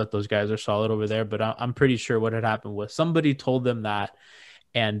 I know that those guys are solid over there, but I'm pretty sure what had happened was somebody told them that,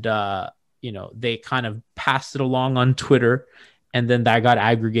 and they kind of passed it along on Twitter, and then that got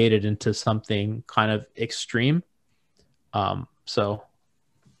aggregated into something kind of extreme. So.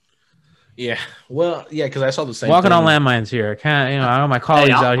 Yeah, well, yeah, because I saw the same. Walking on landmines here. I can't, I got my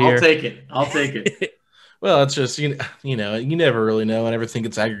colleagues out here. I'll take it. Well, it's just you never really know. I never think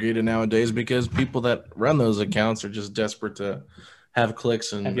it's aggregated nowadays because people that run those accounts are just desperate to have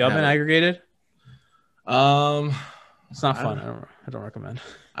clicks. And have y'all been aggregated? It's not fun. I don't recommend.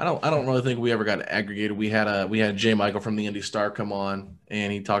 I don't really think we ever got aggregated. We had Jay Michael from the Indy Star come on,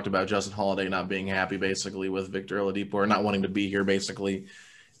 and he talked about Justin Holiday not being happy basically with Victor Oladipo or not wanting to be here basically.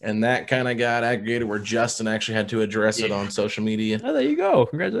 And that kind of got aggregated where Justin actually had to address it on social media. Oh, there you go.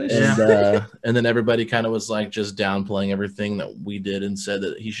 Congratulations. And then everybody kind of was just downplaying everything that we did and said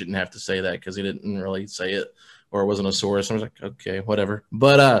that he shouldn't have to say that because he didn't really say it or it wasn't a source. I was like, okay, whatever.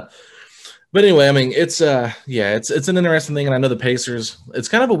 But anyway, it's an interesting thing. And I know the Pacers, it's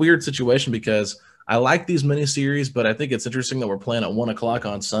kind of a weird situation because I like these miniseries, but I think it's interesting that we're playing at 1:00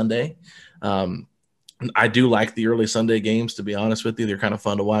 on Sunday. I do like the early Sunday games, to be honest with you. They're kind of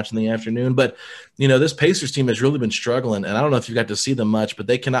fun to watch in the afternoon. But, this Pacers team has really been struggling, and I don't know if you got to see them much, but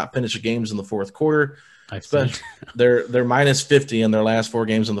they cannot finish games in the fourth quarter. They're minus 50 in their last 4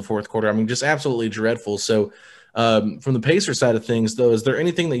 games in the fourth quarter. Just absolutely dreadful. So from the Pacers side of things, though, is there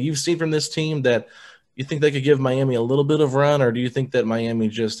anything that you've seen from this team that you think they could give Miami a little bit of run, or do you think that Miami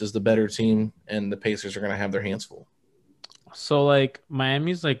just is the better team and the Pacers are going to have their hands full? So,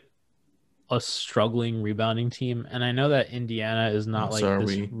 Miami's a struggling rebounding team, and I know that Indiana is not this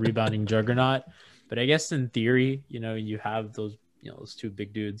rebounding juggernaut, but I guess in theory, you have those those 2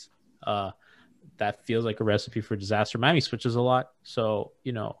 big dudes. that feels like a recipe for disaster. Miami switches a lot, so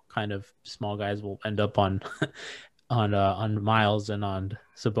kind of small guys will end up on on Miles and on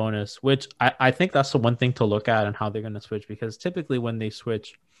Sabonis, which I think that's the one thing to look at and how they're going to switch, because typically when they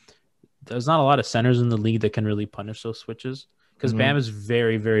switch, there's not a lot of centers in the league that can really punish those switches, because Bam is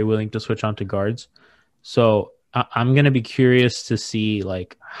very, very willing to switch onto guards. So I'm going to be curious to see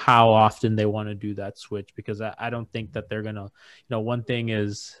like how often they want to do that switch, because I don't think that they're going to, one thing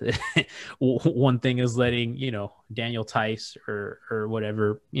is letting, Daniel Tice or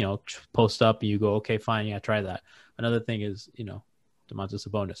whatever, post up and you go, okay, fine. Yeah, try that. Another thing is, Domantas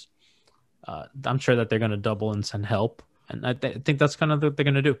Sabonis. I'm sure that they're going to double and send help. And I think that's kind of what they're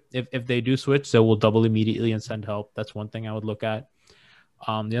going to do. If they do switch, they will double immediately and send help. That's one thing I would look at.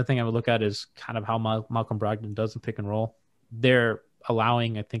 The other thing I would look at is kind of how Malcolm Brogdon does in pick and roll. They're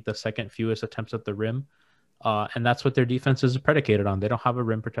allowing, I think, the second fewest attempts at the rim. And that's what their defense is predicated on. They don't have a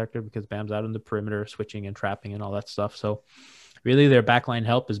rim protector because Bam's out on the perimeter, switching and trapping and all that stuff. So really their backline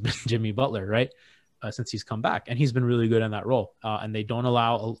help has been Jimmy Butler, right? Since he's come back. And he's been really good in that role. And they don't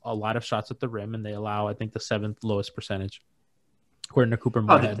allow a lot of shots at the rim. And they allow, I think, the 7th lowest percentage, according to Cooper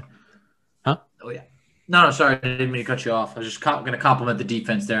Moorhead. Oh, yeah. No, sorry, I didn't mean to cut you off. I was just going to compliment the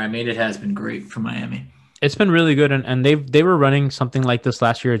defense there. I mean, it has been great for Miami. It's been really good, and they were running something like this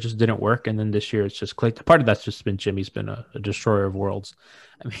last year. It just didn't work, and then this year it's just clicked. Part of that's just been Jimmy's been a destroyer of worlds.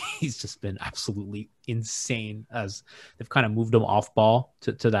 I mean, he's just been absolutely insane as they've kind of moved him off ball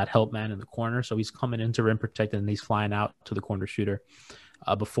to that help man in the corner. So he's coming into rim protected, and he's flying out to the corner shooter.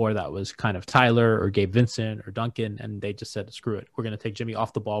 Before that was kind of Tyler or Gabe Vincent or Duncan, and they just said, screw it. We're going to take Jimmy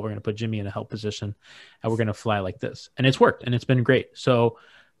off the ball. We're going to put Jimmy in a help position, and we're going to fly like this. And it's worked, and it's been great. So,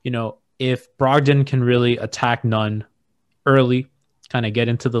 if Brogdon can really attack Nunn early, kind of get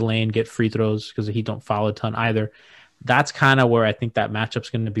into the lane, get free throws, because he don't foul a ton either, that's kind of where I think that matchup's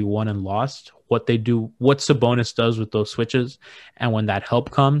going to be won and lost. What they do, what Sabonis does with those switches, and when that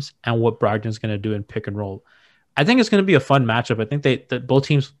help comes, and what Brogdon's going to do in pick and roll. I think it's going to be a fun matchup. I think that both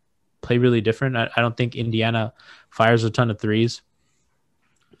teams play really different. I don't think Indiana fires a ton of threes.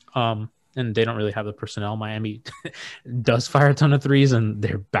 And they don't really have the personnel. Miami does fire a ton of threes, and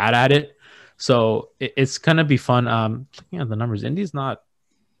they're bad at it. So it's going to be fun. Looking at the numbers, Indy's, where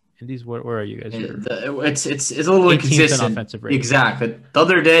are you guys here? It's a little inconsistent. Offensive rating. Exactly. The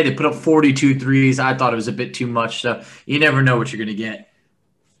other day, they put up 42 threes. I thought it was a bit too much. So you never know what you're going to get.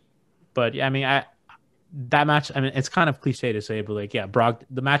 But, yeah, I mean, that match, I mean, it's kind of cliche to say, but like, yeah,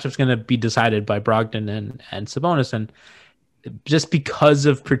 the matchup's going to be decided by Brogdon and Sabonis. And just because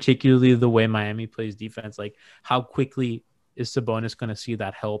of particularly the way Miami plays defense, like how quickly is Sabonis going to see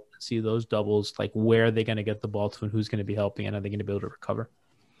that help, see those doubles, like where are they going to get the ball to and who's going to be helping, and are they going to be able to recover?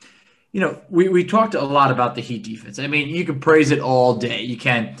 We talked a lot about the Heat defense. I mean, you can praise it all day. You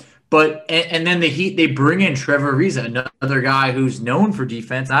can. But and then the Heat, they bring in Trevor Ariza, another guy who's known for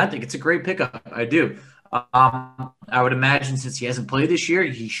defense. And I think it's a great pickup. I do. I would imagine since he hasn't played this year,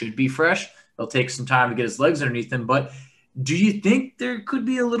 he should be fresh. It'll take some time to get his legs underneath him. But do you think there could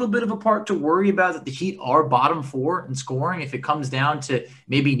be a little bit of a part to worry about that the Heat are bottom 4 in scoring if it comes down to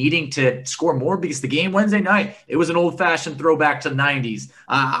maybe needing to score more? Because the game Wednesday night, it was an old-fashioned throwback to the 90s.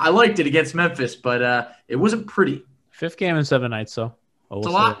 I liked it against Memphis, but it wasn't pretty. 5th game in 7 nights, so. It's a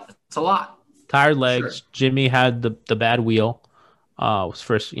lot. It's a lot. Tired legs. Sure. Jimmy had the bad wheel. Was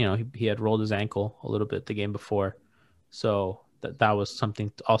first, he had rolled his ankle a little bit the game before, so that was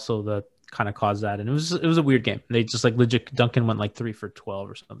something also that kind of caused that. And it was a weird game. They just like legit Duncan went like 3 for 12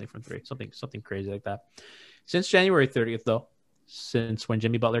 or something from 3, something crazy like that. Since January 30th, though, since when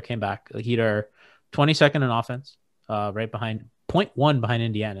Jimmy Butler came back, the Heat are 22nd in offense, right behind 0.1 behind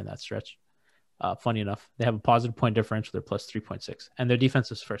Indiana in that stretch. Funny enough, they have a positive point differential. They're plus 3.6, and their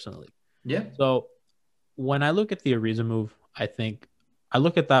defense is first in the league. Yeah. So when I look at the Ariza move, I think I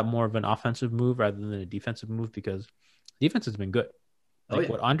look at that more of an offensive move rather than a defensive move, because defense has been good. Like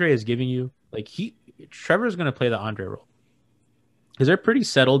what Andre is giving you, like Trevor is going to play the Andre role, because they're pretty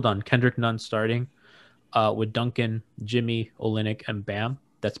settled on Kendrick Nunn starting with Duncan, Jimmy, Olynyk, and Bam.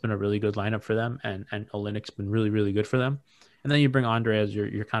 That's been a really good lineup for them, and Olynyk's been really, really good for them. And then you bring Andre as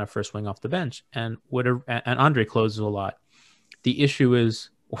your kind of first wing off the bench, and Andre closes a lot. The issue is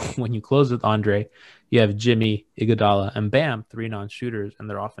when you close with Andre, you have Jimmy, Iguodala, and Bam, 3 non-shooters, and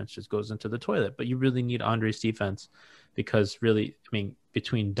their offense just goes into the toilet. But you really need Andre's defense, because really, I mean,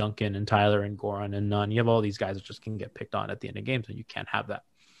 between Duncan and Tyler and Goran and Nunn, you have all these guys that just can get picked on at the end of games, and you can't have that.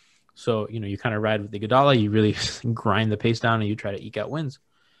 So, you kind of ride with Iguodala, you really grind the pace down, and you try to eke out wins.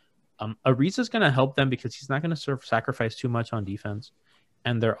 Ariza's going to help them because he's not going to sacrifice too much on defense,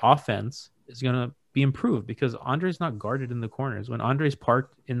 and their offense is going to be improved because Andre's not guarded in the corners. When Andre's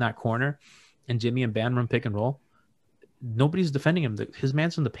parked in that corner, and Jimmy and Bam run pick and roll, nobody's defending him. His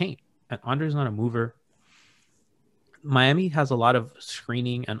man's in the paint, and Andre's not a mover. Miami has a lot of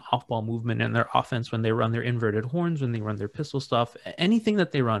screening and off-ball movement in their offense when they run their inverted horns, when they run their pistol stuff, anything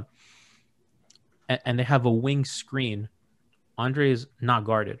that they run. And they have a wing screen. Andre is not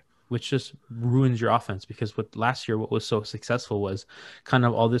guarded, which just ruins your offense, because last year, what was so successful was kind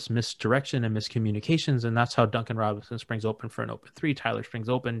of all this misdirection and miscommunications. And that's how Duncan Robinson springs open for an open three. Tyler springs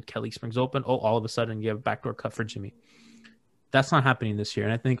open. Kelly springs open. Oh, all of a sudden you have a backdoor cut for Jimmy. That's not happening this year.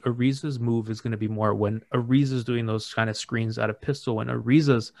 And I think Ariza's move is going to be more when Ariza's doing those kind of screens out of pistol, when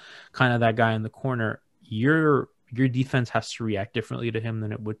Ariza's kind of that guy in the corner, your defense has to react differently to him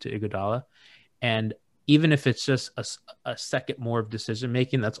than it would to Iguodala. And even if it's just a second more of decision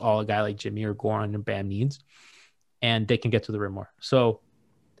making, that's all a guy like Jimmy or Goran and Bam needs, and they can get to the rim more. So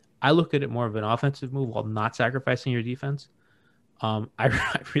I look at it more of an offensive move while not sacrificing your defense.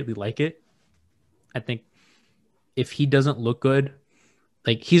 I really like it. I think if he doesn't look good,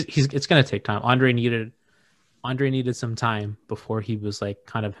 like it's going to take time. Andre needed some time before he was like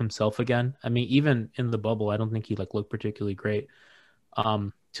kind of himself again. I mean, even in the bubble, I don't think he like looked particularly great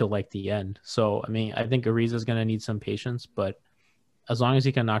till like the end. So, I mean, I think Ariza's going to need some patience, but as long as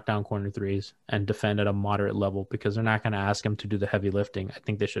he can knock down corner threes and defend at a moderate level, because they're not going to ask him to do the heavy lifting, I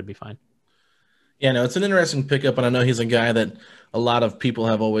think they should be fine. Yeah, no, it's an interesting pickup, and I know he's a guy that a lot of people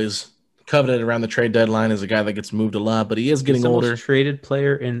have always coveted around the trade deadline as a guy that gets moved a lot, but he is getting older. Most traded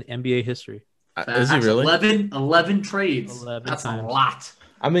player in NBA history. Is he really? 11 trades. 11 That's times. A lot.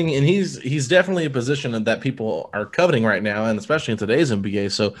 I mean, and he's definitely a position that people are coveting right now, and especially in today's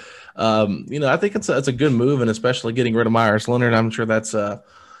NBA. So, I think it's a good move, and especially getting rid of Myers Leonard, I'm sure that's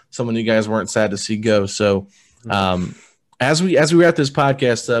someone you guys weren't sad to see go. So, as we wrap this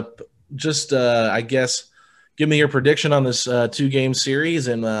podcast up, just I guess give me your prediction on this 2-game series,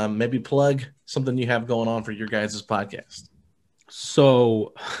 and maybe plug something you have going on for your guys' podcast.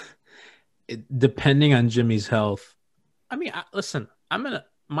 So, depending on Jimmy's health, I mean, listen, I'm gonna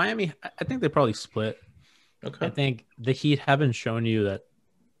Miami. I think they probably split. Okay. I think the Heat haven't shown you that.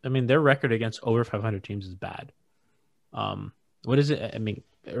 I mean, their record against over 500 teams is bad. What is it? I mean,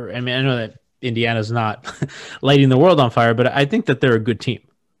 I know that Indiana's not lighting the world on fire, but I think that they're a good team.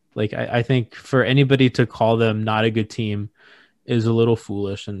 Like, I think for anybody to call them not a good team is a little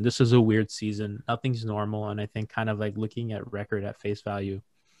foolish. And this is a weird season. Nothing's normal. And I think kind of like looking at record at face value,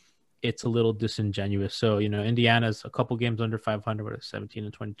 it's a little disingenuous. So, Indiana's a couple games under 500, but it's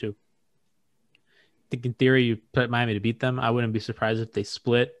 17-22. I think in theory, you put Miami to beat them. I wouldn't be surprised if they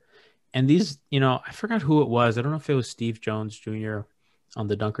split. And these, I forgot who it was. I don't know if it was Steve Jones Jr. on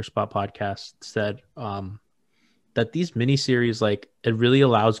the Dunker Spot podcast said that these miniseries, like, it really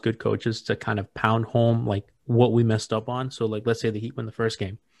allows good coaches to kind of pound home, like, what we messed up on. So, like, let's say the Heat win the first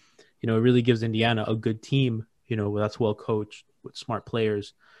game. It really gives Indiana a good team, that's well coached with smart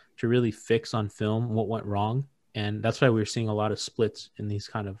players to really fix on film what went wrong. And that's why we're seeing a lot of splits in these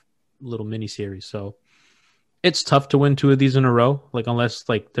kind of little mini series. So it's tough to win 2 of these in a row, like, unless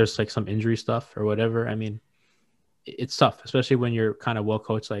like there's like some injury stuff or whatever. I mean, it's tough, especially when you're kind of well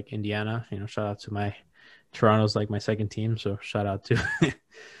coached like Indiana. Shout out to Toronto's like my second team. So shout out to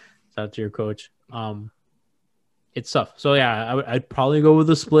your coach. It's tough. So yeah, I'd probably go with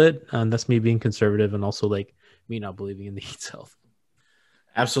a split, and that's me being conservative and also like me not believing in the Heat's health.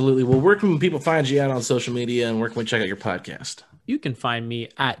 Absolutely. Well, where can people find you out on social media, and where can we check out your podcast? You can find me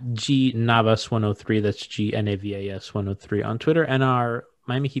at GNavas103. That's GNAVAS 103 on Twitter, and our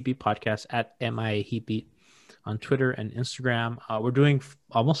Miami Heat Beat podcast at MIA Heat Beat on Twitter and Instagram. We're doing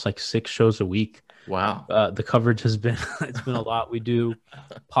almost like 6 shows a week. Wow. The coverage has been, it's been a lot. We do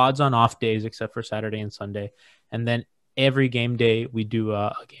pods on off days, except for Saturday and Sunday. And then every game day, we do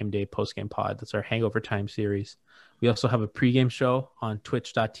a game day post-game pod. That's our Hangover Time series. We also have a pregame show on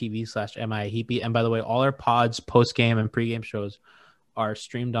twitch.tv/MIAHeatBeat. And by the way, all our pods, postgame and pregame shows are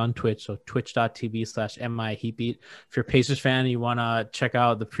streamed on Twitch. So twitch.tv/MIAHeatBeat. If you're a Pacers fan and you want to check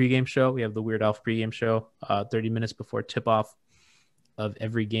out the pregame show, we have the Weird Alf pregame show 30 minutes before tip-off of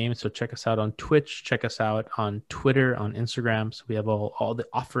every game. So check us out on Twitch. Check us out on Twitter, on Instagram. So we have all the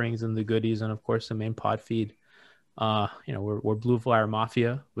offerings and the goodies, and of course the main pod feed. We're Blue Flyer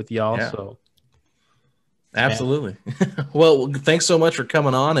Mafia with y'all. Yeah. So absolutely. Well, thanks so much for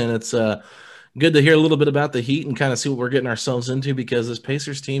coming on, and it's good to hear a little bit about the Heat and kind of see what we're getting ourselves into, because this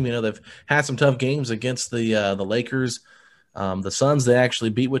Pacers team, they've had some tough games against the Lakers, the Suns they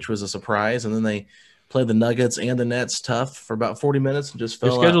actually beat, which was a surprise, and then they play the Nuggets and the Nets tough for about 40 minutes and just Their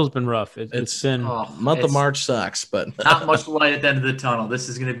fell schedule's out. been rough. It's been month of March sucks, but not much light at the end of the tunnel. This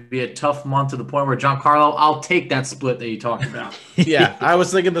is going to be a tough month to the point where Giancarlo, I'll take that split that you talked about. Yeah, I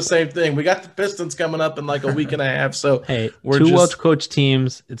was thinking the same thing. We got the Pistons coming up in like a week and a half, so hey, we're two just well-coached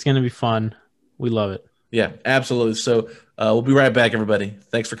teams. It's going to be fun. We love it. Yeah, absolutely. So we'll be right back, everybody.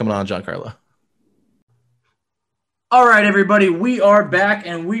 Thanks for coming on, Giancarlo. All right, everybody, we are back,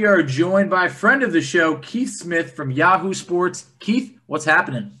 and we are joined by a friend of the show, Keith Smith from Yahoo Sports. Keith, what's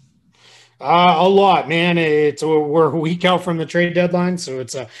happening? A lot, man. We're a week out from the trade deadline, so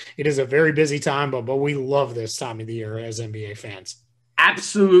it is a very busy time, but we love this time of the year as NBA fans.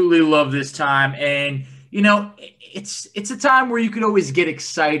 Absolutely love this time, and it's a time where you could always get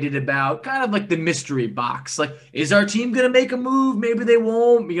excited about kind of like the mystery box. Like, is our team going to make a move? Maybe they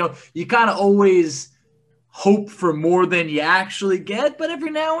won't. You kind of always hope for more than you actually get, but every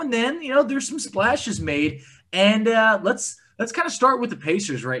now and then, there's some splashes made. And let's kind of start with the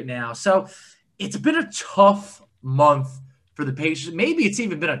Pacers right now. So it's been a tough month for the Pacers. Maybe it's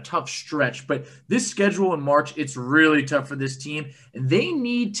even been a tough stretch, but this schedule in March, it's really tough for this team. They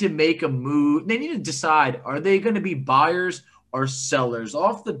need to make a move. They need to decide, are they going to be buyers or sellers?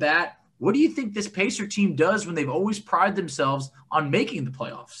 Off the bat, what do you think this Pacer team does when they've always prided themselves on making the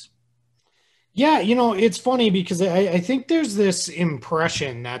playoffs? Yeah, it's funny because I think there's this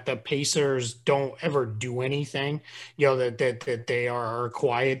impression that the Pacers don't ever do anything, that they are a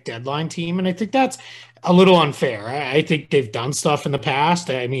quiet deadline team. And I think that's a little unfair. I think they've done stuff in the past.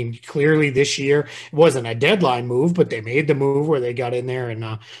 I mean, clearly this year it wasn't a deadline move, but they made the move where they got in there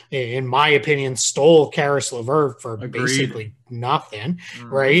and, in my opinion, stole Karis LeVert for basically nothing,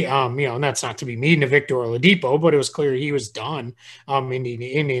 right? And that's not to be mean to Victor Oladipo, but it was clear he was done in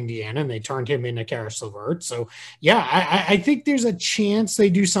Indiana, and they turned him into Karis LeVert. So, yeah, I think there's a chance they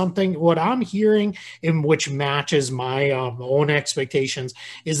do something. What I'm hearing, in which matches my own expectations,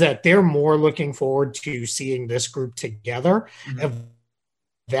 is that they're more looking forward to seeing this group together,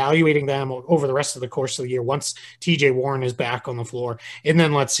 evaluating them over the rest of the course of the year once TJ Warren is back on the floor, and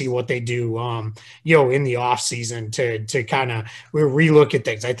then let's see what they do in the off season to kind of relook at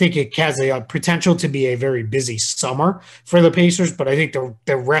things. I think it has a potential to be a very busy summer for the Pacers, but I think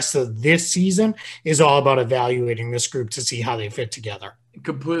the rest of this season is all about evaluating this group to see how they fit together.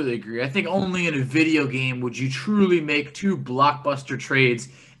 Completely agree. I think only in a video game would you truly make two blockbuster trades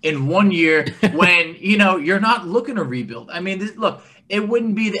in 1 year when, you're not looking to rebuild. I mean, look, it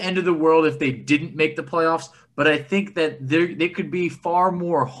wouldn't be the end of the world if they didn't make the playoffs, but I think that there could be far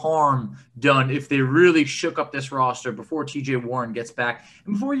more harm done if they really shook up this roster before TJ Warren gets back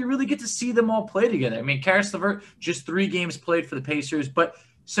and before you really get to see them all play together. I mean, Karis LeVert, just 3 games played for the Pacers, but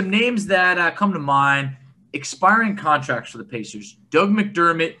some names that come to mind, expiring contracts for the Pacers, Doug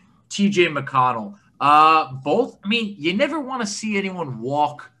McDermott, TJ McConnell. Both, I mean, you never want to see anyone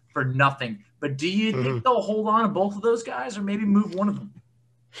walk for nothing, but do you think they'll hold on to both of those guys or maybe move one of them?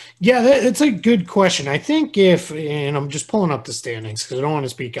 Yeah, that's a good question. I think and I'm just pulling up the standings because I don't want to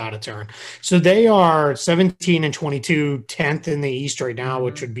speak out of turn. So they are 17 and 22, 10th in the East right now,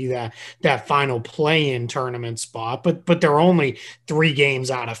 which would be that final play-in tournament spot. But they're only 3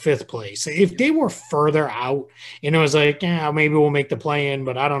 games out of 5th place. If they were further out and it was like, maybe we'll make the play-in,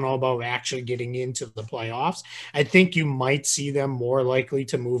 but I don't know about actually getting into the playoffs, I think you might see them more likely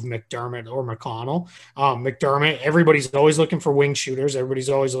to move McDermott or McConnell. McDermott, everybody's always looking for wing shooters. Everybody's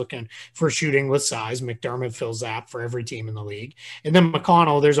always looking for shooting with size. McDermott fills that for every team in the league. And then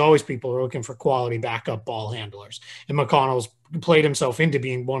McConnell, there's always people who are looking for quality backup ball handlers. And McConnell's played himself into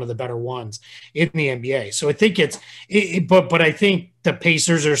being one of the better ones in the NBA. So I think but I think the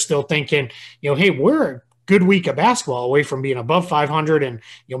Pacers are still thinking, hey, we're a good week of basketball away from being above 500 and,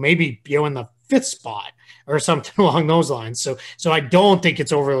 maybe, in the 5th spot or something along those lines. So I don't think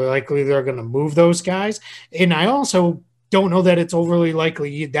it's overly likely they're going to move those guys. And I also don't know that it's overly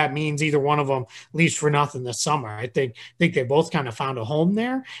likely that means either one of them leaves for nothing this summer. I think they both kind of found a home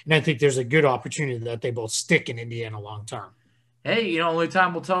there, and I think there's a good opportunity that they both stick in Indiana long term. Hey, only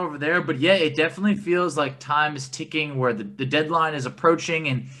time will tell over there. But, yeah, it definitely feels like time is ticking where the deadline is approaching.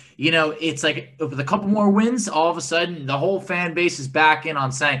 And, it's like with a couple more wins, all of a sudden the whole fan base is back in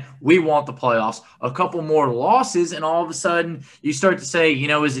on saying we want the playoffs. A couple more losses, and all of a sudden you start to say,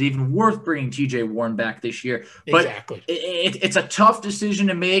 is it even worth bringing TJ Warren back this year? But exactly. It's a tough decision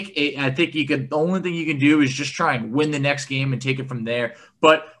to make. I think the only thing you can do is just try and win the next game and take it from there.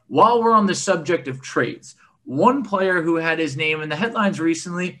 But while we're on the subject of trades, one player who had his name in the headlines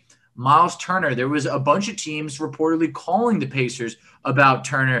recently, Miles Turner. There was a bunch of teams reportedly calling the Pacers about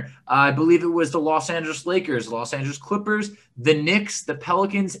Turner. I believe it was the Los Angeles Lakers, Los Angeles Clippers, the Knicks, the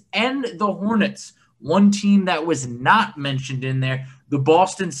Pelicans, and the Hornets. one team that was not mentioned in there, the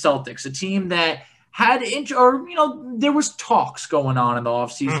Boston Celtics, a team that had there was talks going on in the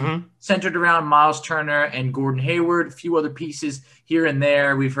offseason centered around Miles Turner and Gordon Hayward, a few other pieces here and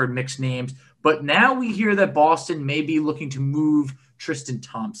there. We've heard mixed names, but now we hear that Boston may be looking to move Tristan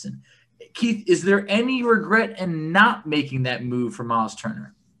Thompson. Keith, is there any regret in not making that move for Miles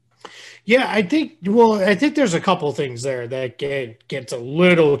Turner? Yeah, I think there's a couple things there that gets a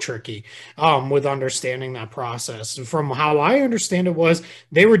little tricky with understanding that process. And from how I understand it was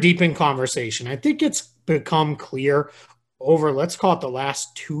they were deep in conversation. I think it's become clear over, let's call it the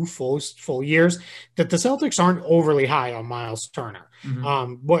last 2 full years, that the Celtics aren't overly high on Miles Turner.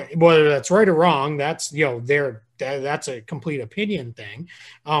 Whether that's right or wrong, that's that's a complete opinion thing.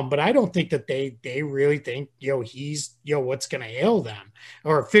 But I don't think that they really think, he's, what's going to ail them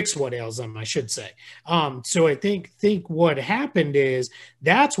or fix what ails them, I should say. So I think what happened is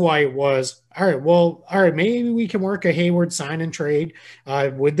that's why it was, all right, maybe we can work a Hayward sign and trade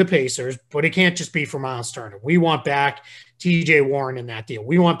with the Pacers, but it can't just be for Miles Turner. We want back TJ Warren in that deal.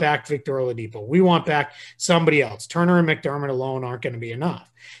 We want back Victor Oladipo. We want back somebody else. Turner and McDermott alone aren't going to be enough.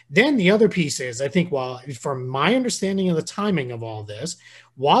 Then the other piece is, I think, from my understanding of the timing of all this,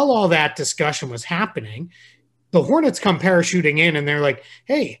 while all that discussion was happening, the Hornets come parachuting in and they're like,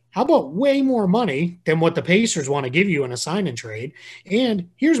 hey, how about way more money than what the Pacers want to give you in a sign and trade? And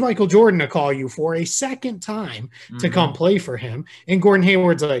here's Michael Jordan to call you for a second time to come play for him. And Gordon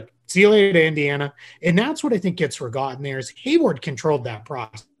Hayward's like, see you later to Indiana. And that's what I think gets forgotten there is Hayward controlled that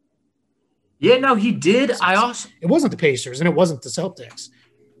process. Yeah, no, he did. It wasn't the Pacers and it wasn't the Celtics.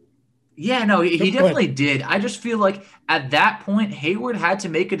 Yeah, no, he definitely did. I just feel like at that point, Hayward had to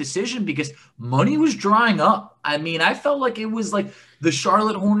make a decision because money was drying up. I mean, I felt like it was like the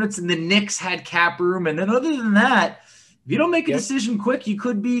Charlotte Hornets and the Knicks had cap room. And then other than that, if you don't make a decision quick, you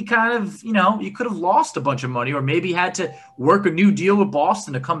could be kind of, you could have lost a bunch of money or maybe had to work a new deal with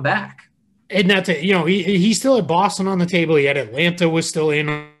Boston to come back. And that's it. He still had Boston on the table. He had Atlanta was still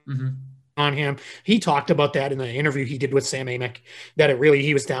in on him. He talked about that in the interview he did with Sam Amick, that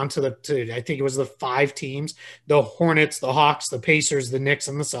he was down to I think it was the 5 teams, the Hornets, the Hawks, the Pacers, the Knicks,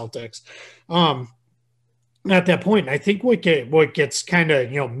 and the Celtics. At that point, I think what gets kind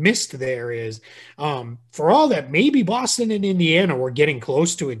of, missed there is for all that maybe Boston and Indiana were getting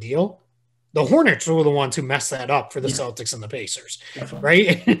close to a deal, the Hornets were the ones who messed that up for the Celtics and the Pacers,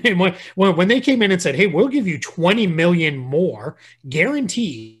 right? And when they came in and said, hey, we'll give you $20 million more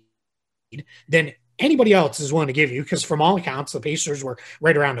guaranteed than anybody else is willing to give you, because from all accounts, the Pacers were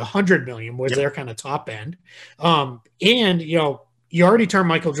right around $100 million was their kind of top end. And, you already turned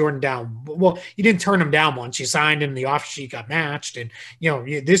Michael Jordan down. Well, you didn't turn him down once. You signed him. The offer sheet got matched. And,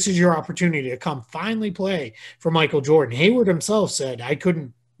 this is your opportunity to come finally play for Michael Jordan. Hayward himself said, I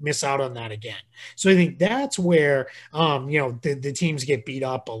couldn't miss out on that again. So I think that's where, the teams get beat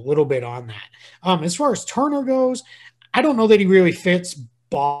up a little bit on that. As far as Turner goes, I don't know that he really fits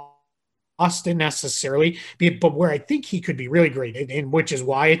Boston necessarily, but where I think he could be really great, and which is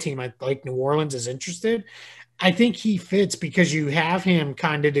why a team like New Orleans is interested, I think he fits because you have him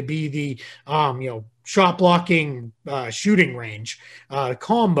kind of to be the, shot blocking shooting range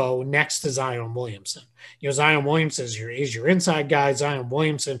combo next to Zion Williamson. Zion Williamson is your inside guy. Zion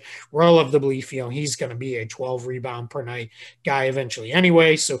Williamson, we're all of the belief, he's going to be a 12 rebound per night guy eventually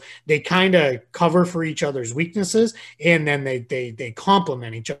anyway. So they kind of cover for each other's weaknesses, and then they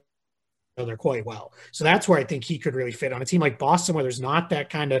complement each other quite well. So that's where I think he could really fit on a team like Boston, where there's not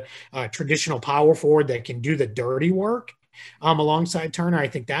that kind of traditional power forward that can do the dirty work alongside Turner. I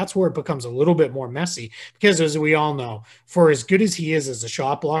think that's where it becomes a little bit more messy, because as we all know, for as good as he is as a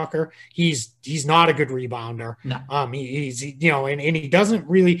shot blocker, he's not a good rebounder. No. He's and he doesn't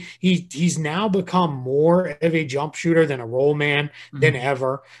really, he's now become more of a jump shooter than a roll man than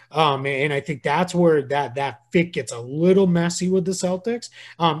ever. And I think that's where that fit gets a little messy with the Celtics.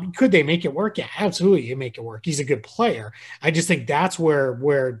 Could they make it work? Yeah, absolutely. You make it work. He's a good player. I just think that's where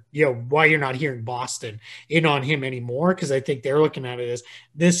why you're not hearing Boston in on him anymore, because I think they're looking at it as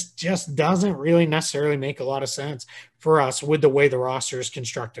this just doesn't really necessarily make a lot of sense for us with the way the roster is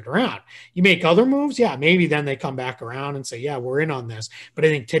constructed around. You make other moves, yeah, maybe then they come back around and say, yeah, we're in on this. But I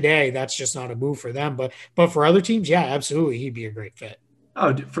think today that's just not a move for them. But for other teams, yeah, absolutely, he'd be a great fit.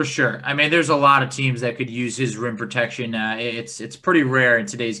 Oh, for sure. I mean, there's a lot of teams that could use his rim protection. It's pretty rare in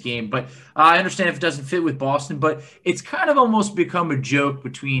today's game, but I understand if it doesn't fit with Boston, but it's kind of almost become a joke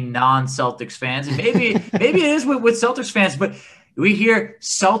between non-Celtics fans, and maybe it is with Celtics fans, but we hear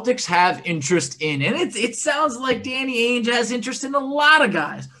Celtics have interest in, and it sounds like Danny Ainge has interest in a lot of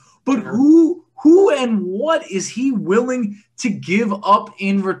guys, but who who and what is he willing to give up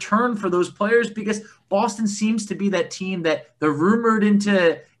in return for those players? Because Boston seems to be that team that they're rumored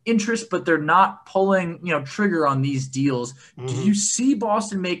into interest, but they're not pulling, trigger on these deals. Mm-hmm. Do you see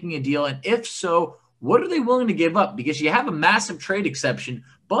Boston making a deal? And if so, what are they willing to give up? Because you have a massive trade exception,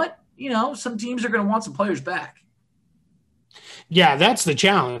 but, some teams are going to want some players back. Yeah, that's the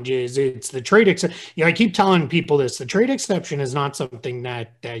challenge. It's the trade exception. I keep telling people this: the trade exception is not something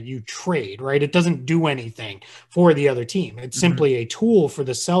that you trade, right? It doesn't do anything for the other team. It's simply a tool for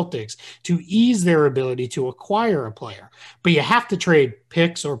the Celtics to ease their ability to acquire a player. But you have to trade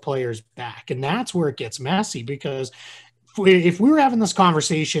picks or players back, and that's where it gets messy. Because if we were having this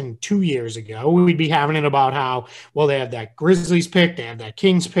conversation 2 years ago, we'd be having it about how, well, they have that Grizzlies pick, they have that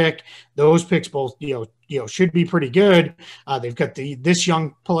Kings pick. Those picks both, should be pretty good. They've got this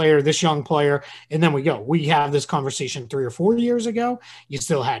young player, and then we have this conversation 3 or 4 years ago. You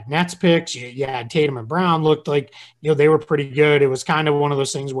still had Nets picks. You had Tatum and Brown looked like, they were pretty good. It was kind of one of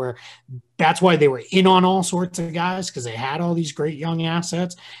those things where that's why they were in on all sorts of guys, because they had all these great young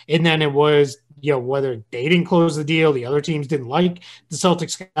assets. And then it was, whether they didn't close the deal, the other teams didn't like the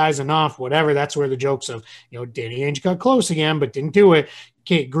Celtics guys enough, whatever. That's where the jokes of, Danny Ainge got close again, but didn't do it,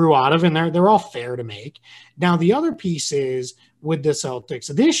 grew out of, and they're all fair to make. Now, the other piece is with the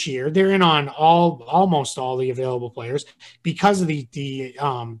Celtics this year, they're in on almost all the available players because of the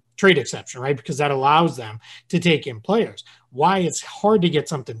trade exception, right? Because that allows them to take in players. Why it's hard to get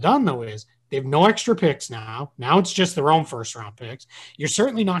something done, though, is they have no extra picks now. Now it's just their own first-round picks. You're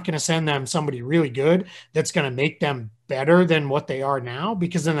certainly not going to send them somebody really good that's going to make them better than what they are now,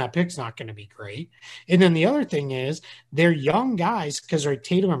 because then that pick's not going to be great. And then the other thing is they're young guys, because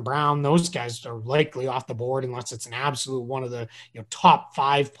Tatum and Brown, those guys are likely off the board unless it's an absolute one of the top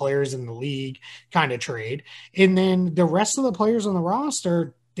 5 players in the league kind of trade. And then the rest of the players on the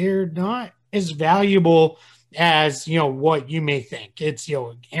roster, they're not as valuable as what you may think. It's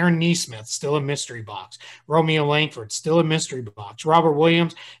Aaron Nesmith, still a mystery box. Romeo Langford, still a mystery box. Robert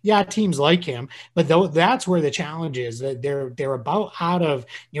Williams, teams like him, but that's where the challenge is, that they're about out of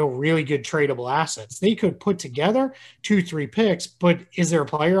really good tradable assets. They could put together 2-3 picks, but is there a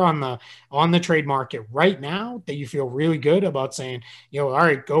player on the trade market right now that you feel really good about saying, all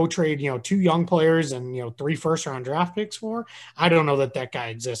right, go trade 2 young players and 3 first-round draft picks for? I don't know that guy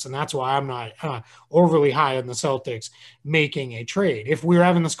exists, and that's why I'm not overly high on the Celtics making a trade. If we were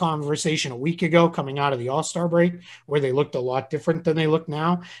having this conversation a week ago coming out of the All-Star break where they looked a lot different than they look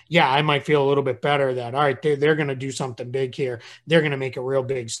now, I might feel a little bit better that, all right, they're going to do something big here. They're going to make a real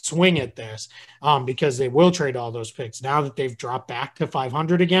big swing at this because they will trade all those picks. Now that they've dropped back to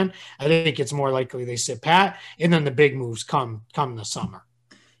 500 again, I think it's more likely they sit pat, and then the big moves come the summer.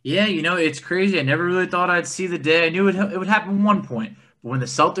 Yeah, it's crazy. I never really thought I'd see the day. I knew it would happen at one point. But when the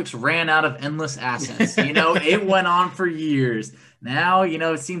Celtics ran out of endless assets, it went on for years. Now,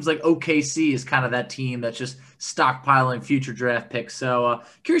 it seems like OKC is kind of that team that's just stockpiling future draft picks. So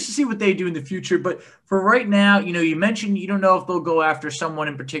curious to see what they do in the future. But for right now, you mentioned you don't know if they'll go after someone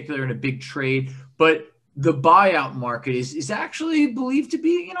in particular in a big trade, but the buyout market is actually believed to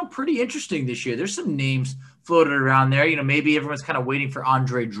be, pretty interesting this year. There's some names floated around there. Maybe everyone's kind of waiting for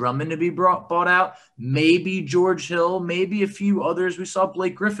Andre Drummond to be bought out. Maybe George Hill, maybe a few others. We saw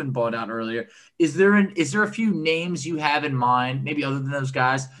Blake Griffin bought out earlier. Is there a few names you have in mind, maybe other than those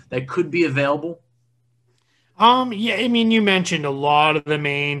guys, that could be available? You mentioned a lot of the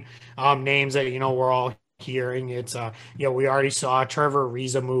main names that, we're all hearing. It's we already saw Trevor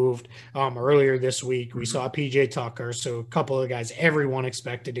Ariza moved earlier this week. We saw PJ Tucker, so a couple of guys everyone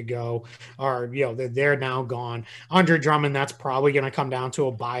expected to go are they're now gone. Andre Drummond, that's probably going to come down to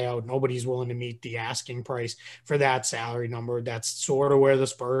a buyout. Nobody's willing to meet the asking price for that salary number. That's sort of where the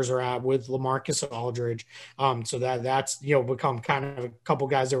Spurs are at with LaMarcus Aldridge. So that's become kind of a couple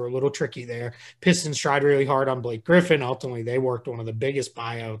guys that were a little tricky there. Pistons tried really hard on Blake Griffin. Ultimately, they worked one of the biggest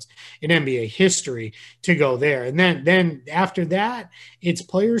buyouts in NBA history to go there. And then after that, it's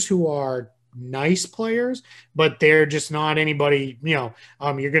players who are nice players, but they're just not anybody, you're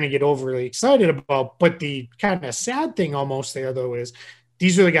going to get overly excited about. But the kind of sad thing almost there, though, is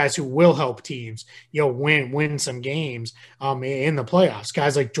these are the guys who will help teams, win some games in the playoffs.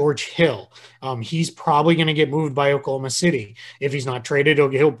 Guys like George Hill, he's probably going to get moved by Oklahoma City. If he's not traded,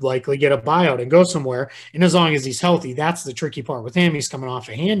 he'll likely get a buyout and go somewhere. And as long as he's healthy, that's the tricky part with him. He's coming off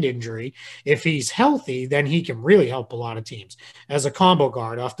a hand injury. If he's healthy, then he can really help a lot of teams as a combo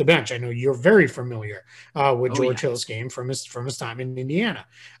guard off the bench. I know you're very familiar with George Hill's game from his time in Indiana.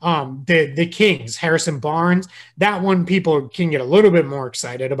 The Kings, Harrison Barnes, that one people can get a little bit more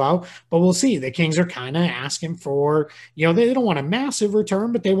excited about, but we'll see. The Kings are kind of asking for, they don't want a massive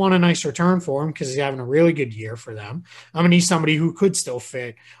return, but they want a nice return for him because he's having a really good year for them. I mean, he's somebody who could still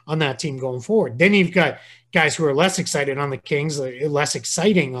fit on that team going forward. Then you've got guys who are less excited on the Kings, less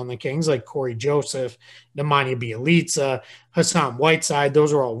exciting on the Kings, like Corey Joseph, Nemanja Bjelica, Hassan Whiteside.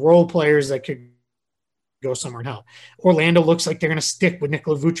 Those are all role players that could go somewhere and help. Orlando looks like they're going to stick with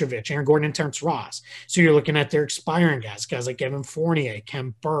Nikola Vucevic, Aaron Gordon, and Terrence Ross. So you're looking at their expiring guys like Evan Fournier,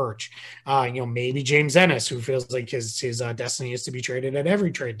 Kem Birch, maybe James Ennis, who feels like his destiny is to be traded at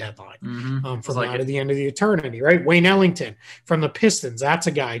every trade deadline from now to the end of the eternity, right? Wayne Ellington from the Pistons, that's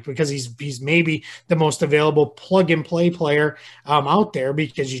a guy because he's maybe the most available plug-and-play player out there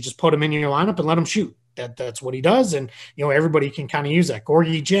because you just put him in your lineup and let him shoot. That's what he does, and everybody can kind of use that.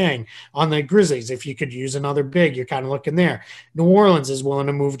 Gorgie Jang on the Grizzlies, if you could use another big, you're kind of looking there. New Orleans is willing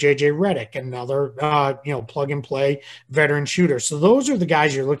to move JJ Redick, another plug and play veteran shooter. So those are the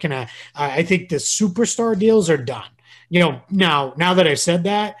guys you're looking at. I think the superstar deals are done. Now that I've said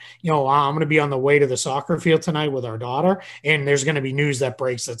that, I'm going to be on the way to the soccer field tonight with our daughter, and there's going to be news that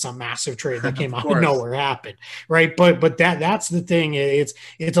breaks that some massive trade that came out of nowhere happened, right? But that's the thing. It's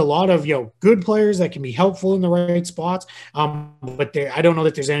a lot of good players that can be helpful in the right spots. But I don't know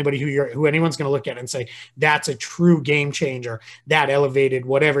that there's anybody who anyone's going to look at and say that's a true game changer that elevated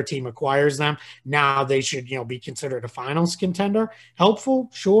whatever team acquires them. Now they should be considered a finals contender. Helpful,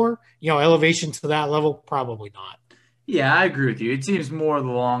 sure. Elevation to that level, probably not. Yeah, I agree with you. It seems more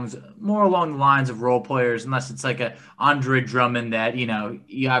along the lines of role players, unless it's like a Andre Drummond that,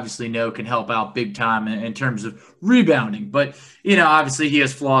 you obviously can help out big time in terms of rebounding. But, obviously he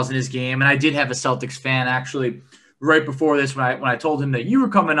has flaws in his game. And I did have a Celtics fan actually right before this when I told him that you were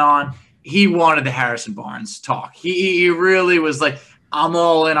coming on, he wanted the Harrison Barnes talk. He really was like, I'm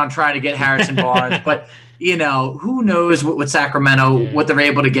all in on trying to get Harrison Barnes. But, who knows what Sacramento, what they're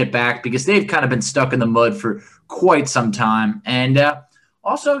able to get back, because they've kind of been stuck in the mud for quite some time. And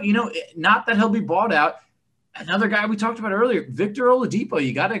also, not that he'll be bought out. Another guy we talked about earlier, Victor Oladipo,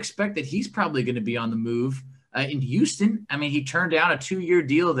 you got to expect that he's probably going to be on the move in Houston. I mean, he turned down a 2-year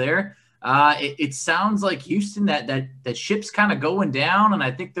deal there. It sounds like Houston, that ship's kind of going down, and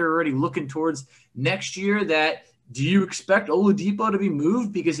I think they're already looking towards next year. Do you expect Oladipo to be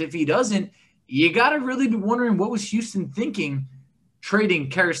moved? Because if he doesn't, you got to really be wondering what was Houston thinking trading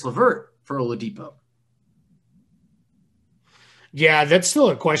Caris LeVert for Oladipo. Yeah, that's still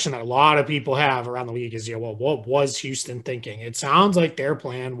a question that a lot of people have around the league is, what was Houston thinking? It sounds like their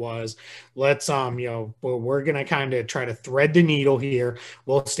plan was, let's, we're going to kind of try to thread the needle here.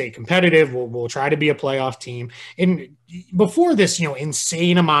 We'll stay competitive. We'll try to be a playoff team. And before this,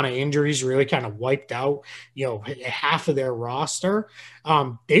 insane amount of injuries really kind of wiped out, half of their roster.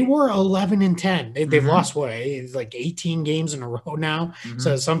 They were 11-10. They've lost it's like 18 games in a row now.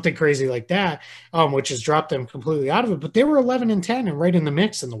 So something crazy like that, which has dropped them completely out of it. But they were 11-10 and right in the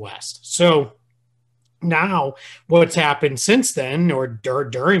mix in the West. So now what's happened since then, or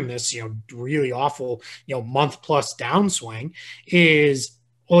during this, really awful, month plus downswing, is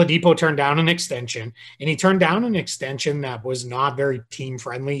Oladipo turned down an extension, and he turned down an extension that was not very team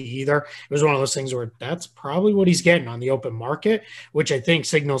friendly either. It was one of those things where that's probably what he's getting on the open market, which I think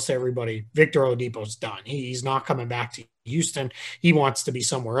signals to everybody Victor Oladipo's done. He's not coming back to Houston. He wants to be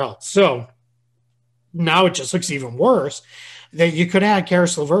somewhere else. So now it just looks even worse that you could have had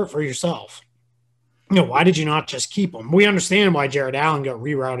Caris LeVert for yourself. Why did you not just keep him? We understand why Jared Allen got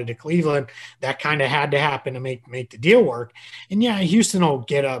rerouted to Cleveland. That kind of had to happen to make the deal work. And yeah, Houston will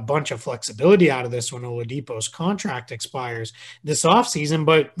get a bunch of flexibility out of this when Oladipo's contract expires this offseason.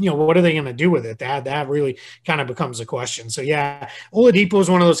 But, what are they going to do with it? That really kind of becomes a question. So yeah, Oladipo is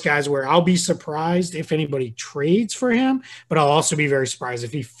one of those guys where I'll be surprised if anybody trades for him, but I'll also be very surprised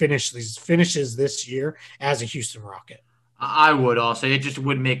if he finishes this year as a Houston Rocket. I would also. It just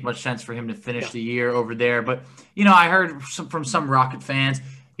wouldn't make much sense for him to finish the year over there. But, I heard from some Rocket fans,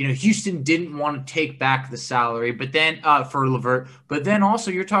 Houston didn't want to take back the salary, but then for LeVert. But then also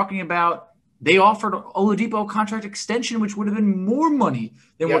you're talking about they offered Oladipo a contract extension, which would have been more money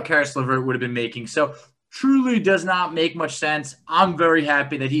than what Caris LeVert would have been making. So truly does not make much sense. I'm very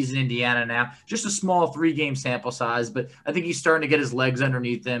happy that he's in Indiana now. Just a small 3-game sample size, but I think he's starting to get his legs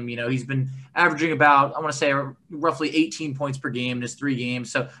underneath him. He's been averaging about, I want to say, roughly 18 points per game in his 3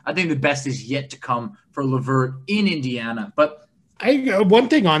 games. So I think the best is yet to come for LeVert in Indiana. But one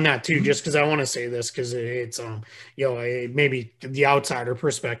thing on that too, just because I want to say this, because it's maybe the outsider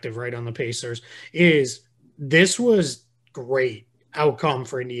perspective, right, on the Pacers, is this was great outcome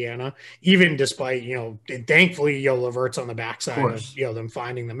for Indiana, even despite, thankfully, Levert's on the backside of them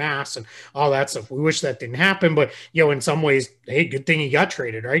finding the mass and all that stuff. We wish that didn't happen, but, in some ways, hey, good thing he got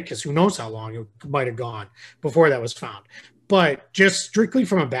traded, right? Because who knows how long it might have gone before that was found. But just strictly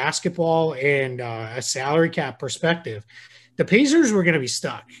from a basketball and a salary cap perspective, the Pacers were going to be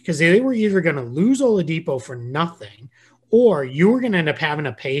stuck because they were either going to lose Oladipo for nothing, or you were going to end up having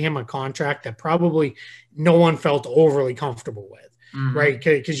to pay him a contract that probably no one felt overly comfortable with. Mm-hmm. Right,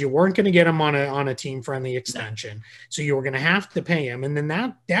 because you weren't going to get him on a team-friendly extension, so you were going to have to pay him, and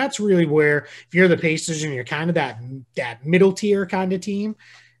then that's really where, if you're the Pacers and you're kind of that middle tier kind of team,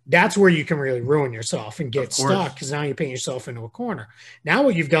 that's where you can really ruin yourself and get stuck, because now you're paying yourself into a corner. Now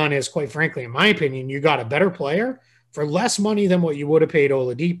what you've done is, quite frankly, in my opinion, you got a better player for less money than what you would have paid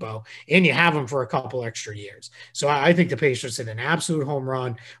Oladipo, and you have him for a couple extra years. So I think the Pacers hit an absolute home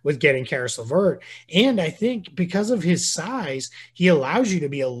run with getting Karis LeVert. And I think because of his size, he allows you to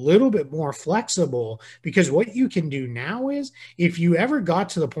be a little bit more flexible, because what you can do now is, if you ever got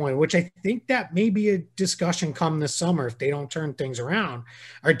to the point, which I think that may be a discussion come this summer if they don't turn things around,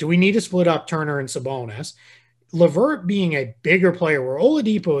 or do we need to split up Turner and Sabonis? LeVert being a bigger player, where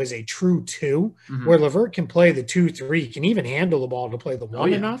Oladipo is a true 2, where LeVert can play the 2-3, can even handle the ball to play the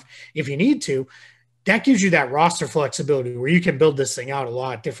 1 enough if you need to. That gives you that roster flexibility where you can build this thing out a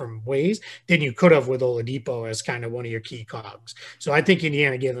lot different ways than you could have with Oladipo as kind of one of your key cogs. So I think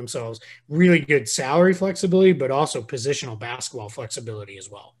Indiana gave themselves really good salary flexibility, but also positional basketball flexibility as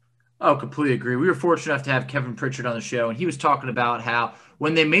well. Oh, completely agree. We were fortunate enough to have Kevin Pritchard on the show, and he was talking about how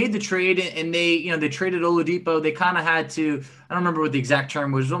when they made the trade and they traded Oladipo, they kind of had to, I don't remember what the exact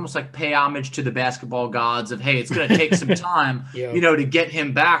term was, it was almost like pay homage to the basketball gods of, hey, it's going to take some time, to get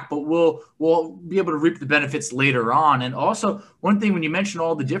him back, but we'll be able to reap the benefits later on. And also, one thing, when you mentioned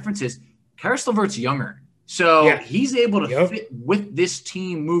all the differences, Karis LeVert's younger. So he's able to fit with this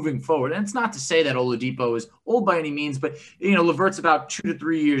team moving forward. And it's not to say that Oladipo is old by any means, but, LeVert's about 2 to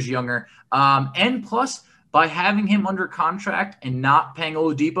 3 years younger. And plus, by having him under contract and not paying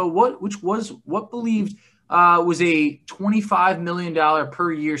Oladipo, which was believed was a $25 million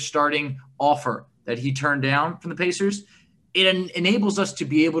per year starting offer that he turned down from the Pacers, it enables us to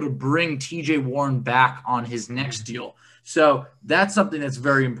be able to bring TJ Warren back on his next deal. So that's something that's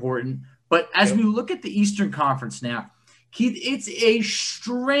very important. But as we look at the Eastern Conference now, Keith, it's a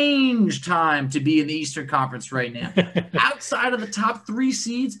strange time to be in the Eastern Conference right now. Outside of the top 3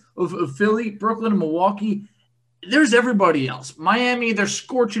 seeds of Philly, Brooklyn, and Milwaukee, there's everybody else. Miami, they're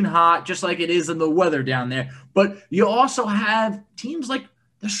scorching hot, just like it is in the weather down there. But you also have teams like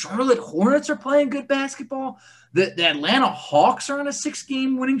the Charlotte Hornets are playing good basketball. The Atlanta Hawks are on a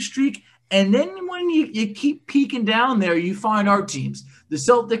 6-game winning streak. And then when you keep peeking down there, you find our teams. The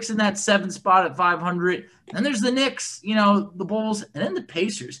Celtics in that 7th spot at 500. Then there's the Knicks, the Bulls, and then the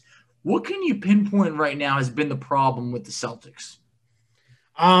Pacers. What can you pinpoint right now has been the problem with the Celtics?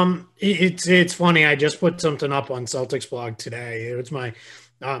 It's funny. I just put something up on Celtics blog today. It was my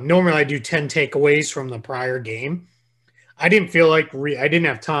normally I do 10 takeaways from the prior game. I didn't feel like I didn't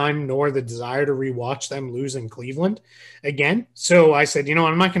have time nor the desire to rewatch them lose in Cleveland again. So I said,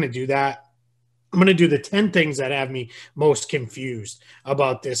 I'm not going to do that. I'm going to do the 10 things that have me most confused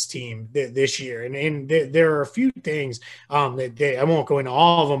about this team this year. And there are a few things that I won't go into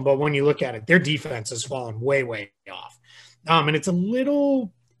all of them, but when you look at it, their defense has fallen way, way off. And it's a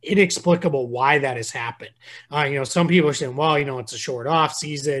little inexplicable why that has happened. Some people are saying, well, it's a short off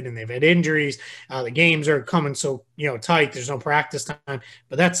season and they've had injuries. The games are coming so, tight. There's no practice time,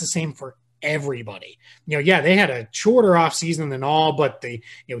 but that's the same for everybody. They had a shorter off season than all, but the,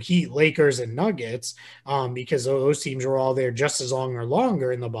 Heat, Lakers, and Nuggets, because those teams were all there just as long or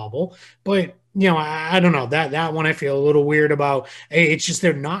longer in the bubble. But, I don't know that one I feel a little weird about. It's just,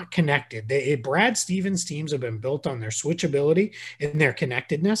 they're not connected. Brad Stevens teams have been built on their switchability and their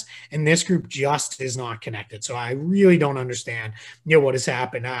connectedness, and this group just is not connected. So I really don't understand, what has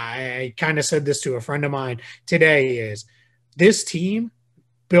happened. I kind of said this to a friend of mine today, is this team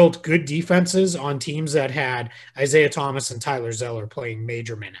built good defenses on teams that had Isaiah Thomas and Tyler Zeller playing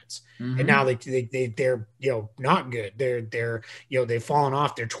major minutes. Mm-hmm. And now they're not good. They're they've fallen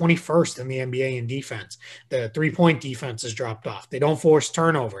off. They're 21st in the NBA in defense. The 3-point defense has dropped off. They don't force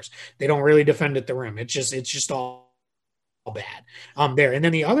turnovers. They don't really defend at the rim. It's just all bad there. And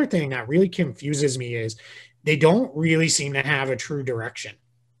then the other thing that really confuses me is they don't really seem to have a true direction.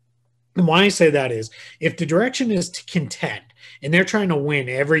 And why I say that is, if the direction is to contend and they're trying to win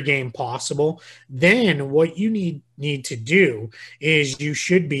every game possible, then what you need to do is you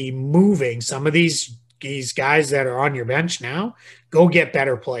should be moving some of these these guys that are on your bench now, go get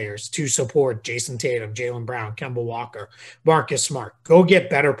better players to support Jason Tatum, Jaylen Brown, Kemba Walker, Marcus Smart. Go get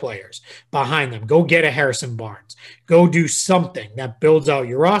better players behind them. Go get a Harrison Barnes. Go do something that builds out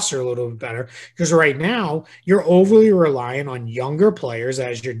your roster a little bit better, because right now you're overly relying on younger players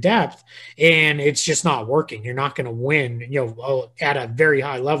as your depth, and it's just not working. You're not going to win, at a very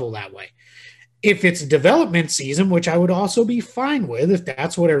high level that way. If it's a development season, which I would also be fine with, if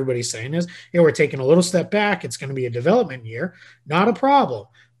that's what everybody's saying is, we're taking a little step back, it's going to be a development year, not a problem.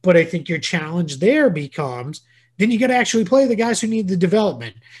 But I think your challenge there becomes, then you got to actually play the guys who need the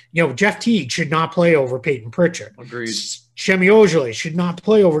development. Jeff Teague should not play over Peyton Pritchard. Agreed. Shemi Ojale should not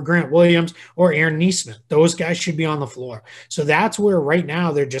play over Grant Williams or Aaron Nesmith. Those guys should be on the floor. So that's where right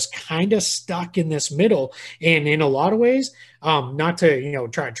now they're just kind of stuck in this middle. And in a lot of ways, not to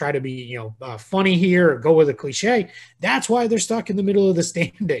try to be funny here or go with a cliche, that's why they're stuck in the middle of the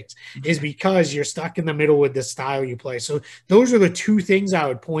standings, is because you're stuck in the middle with the style you play. So those are the two things I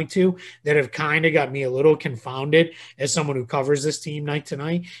would point to that have kind of got me a little confounded as someone who covers this team night to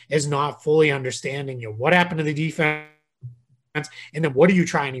night, is not fully understanding what happened to the defense. And then what are you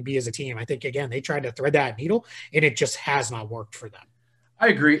trying to be as a team? I think, again, they tried to thread that needle, and it just has not worked for them. I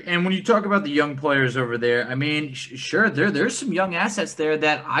agree. And when you talk about the young players over there, I mean, sure, there's some young assets there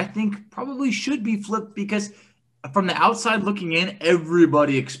that I think probably should be flipped, because from the outside looking in,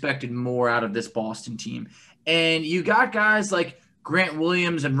 everybody expected more out of this Boston team. And you got guys like Grant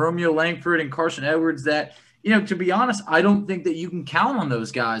Williams and Romeo Langford and Carson Edwards that, to be honest, I don't think that you can count on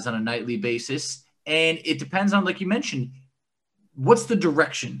those guys on a nightly basis. And it depends on, like you mentioned, what's the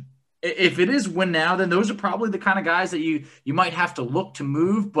direction? If it is win now, then those are probably the kind of guys that you might have to look to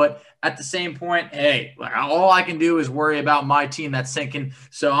move. But at the same point, hey, all I can do is worry about my team that's sinking.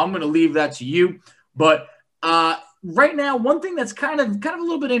 So I'm going to leave that to you. But right now, one thing that's kind of a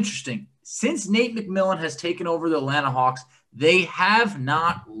little bit interesting, since Nate McMillan has taken over the Atlanta Hawks, they have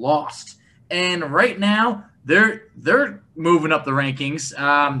not lost. And right now, they're moving up the rankings.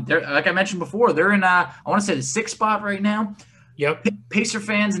 They're, like I mentioned before, they're in I want to say the 6th spot right now. Yep. Pacer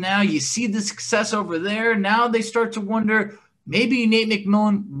fans now, you see the success over there. Now they start to wonder, maybe Nate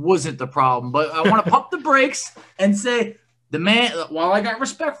McMillan wasn't the problem. But I want to pump the brakes and say, the man, while I got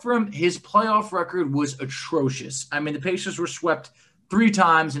respect for him, his playoff record was atrocious. I mean, the Pacers were swept 3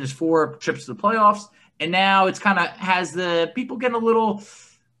 times in his 4 trips to the playoffs. And now it's kind of has the people getting a little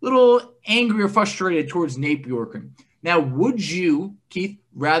angry or frustrated towards Nate Bjorkgren. Now, would you, Keith,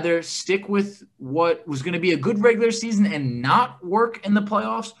 rather stick with what was going to be a good regular season and not work in the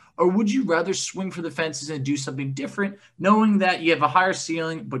playoffs, or would you rather swing for the fences and do something different, knowing that you have a higher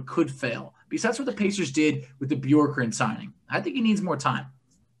ceiling but could fail? Because that's what the Pacers did with the Bjorkgren signing. I think he needs more time.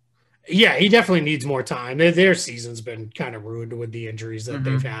 Yeah, he definitely needs more time. Their season's been kind of ruined with the injuries that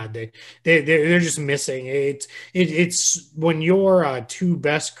they've had. They're just missing. It's when your 2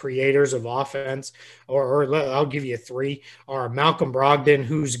 best creators of offense, or I'll give you 3, are Malcolm Brogdon,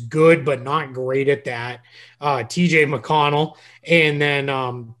 who's good but not great at that, TJ McConnell, and then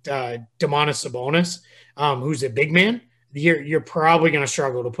Domantas Sabonis, who's a big man. You're probably going to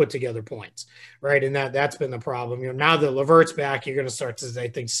struggle to put together points, right? And that's been the problem. Now that LeVert's back, you're going to start to, I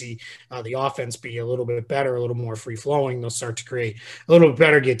think, see the offense be a little bit better, a little more free flowing. They'll start to create a little bit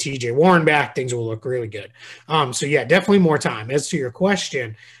better. Get TJ Warren back, things will look really good. So yeah, definitely more time. As to your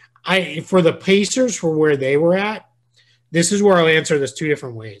question, for the Pacers, for where they were at, this is where I'll answer this 2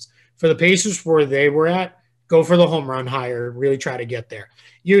 different ways. For the Pacers, where they were at, go for the home run hire, really try to get there.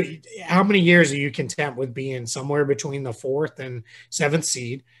 How many years are you content with being somewhere between the 4th and 7th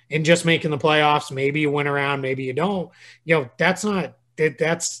seed and just making the playoffs? Maybe you win around, maybe you don't. That's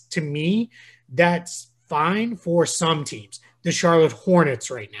to me, that's fine for some teams. The Charlotte Hornets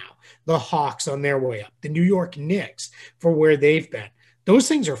right now, the Hawks on their way up, the New York Knicks for where they've been. Those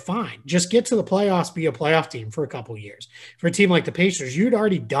things are fine. Just get to the playoffs, be a playoff team for a couple of years. For a team like the Pacers, you'd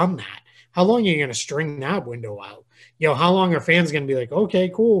already done that. How long are you going to string that window out? How long are fans going to be like,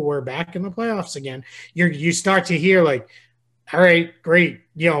 okay, cool, we're back in the playoffs again? You start to hear like, all right, great,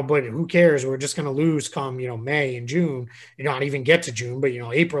 but who cares? We're just going to lose come, May and June, not even get to June, but,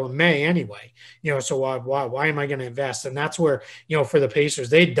 April and May anyway, so why am I going to invest? And that's where, for the Pacers,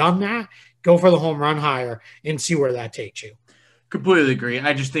 they've done that. Go for the home run hire and see where that takes you. Completely agree.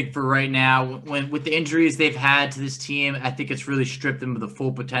 I just think for right now, with the injuries they've had to this team, I think it's really stripped them of the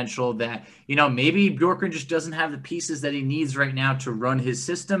full potential that, maybe Bjorkgren just doesn't have the pieces that he needs right now to run his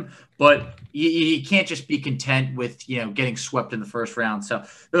system, but you can't just be content with, getting swept in the first round. So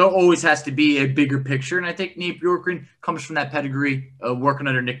there always has to be a bigger picture. And I think Nate Bjorkgren comes from that pedigree, working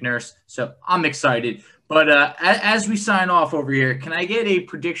under Nick Nurse. So I'm excited. But as we sign off over here, can I get a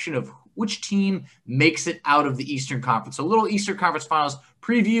prediction of which team makes it out of the Eastern Conference. So a little Eastern Conference Finals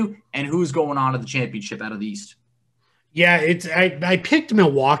preview and who's going on to the championship out of the East. Yeah, I picked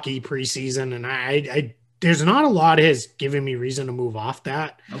Milwaukee preseason, and I there's not a lot has given me reason to move off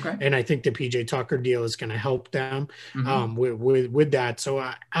that. Okay. And I think the PJ Tucker deal is going to help them with that. So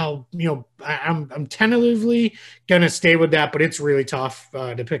I'm tentatively going to stay with that, but it's really tough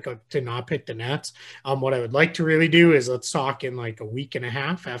to not pick the Nets. What I would like to really do is let's talk in like a week and a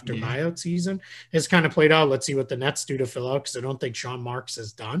half after buyout season has kind of played out. Let's see what the Nets do to fill out, because I don't think Sean Marks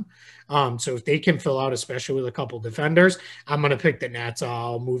is done. So if they can fill out, especially with a couple defenders, I'm going to pick the Nets.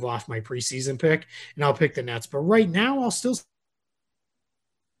 I'll move off my preseason pick and I'll pick the Nets. But right now, I'll still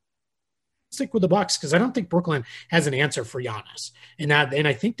stick with the Bucks, because I don't think Brooklyn has an answer for Giannis. And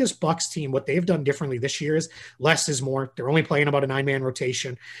I think this Bucks team, what they've done differently this year is less is more. They're only playing about a 9-man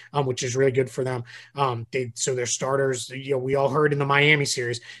rotation, which is really good for them. So their starters, we all heard in the Miami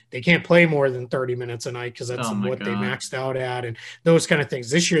series, they can't play more than 30 minutes a night because that's what they maxed out at, and those kind of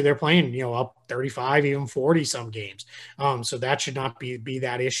things. This year they're playing, up 35, even 40 some games. So that should not be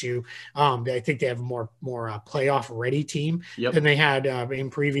that issue. I think they have a more playoff ready team than they had in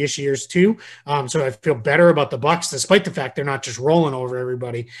previous years too. So I feel better about the Bucks, despite the fact they're not just rolling over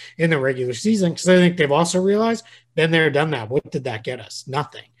everybody in the regular season, because I think they've also realized, been there, done that. What did that get us?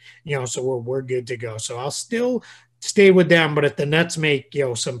 Nothing. So we're good to go. So I'll still stay with them, but if the Nets make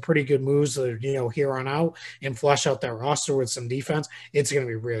some pretty good moves here on out and flush out that roster with some defense, it's going to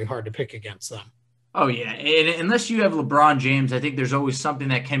be really hard to pick against them. Oh yeah, and unless you have LeBron James, I think there's always something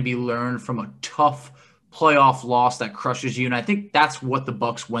that can be learned from a tough playoff loss that crushes you. And I think that's what the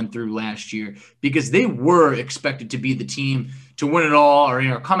Bucks went through last year, because they were expected to be the team to win it all,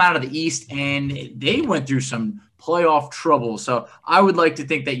 or come out of the East, and they went through some playoff trouble. So I would like to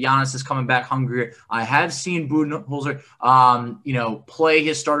think that Giannis is coming back hungrier. I have seen Budenholzer, play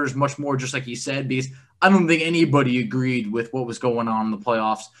his starters much more, just like he said, because I don't think anybody agreed with what was going on in the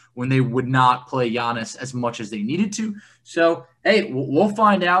playoffs when they would not play Giannis as much as they needed to. So, hey, we'll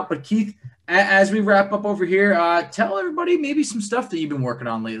find out. But Keith, as we wrap up over here, tell everybody maybe some stuff that you've been working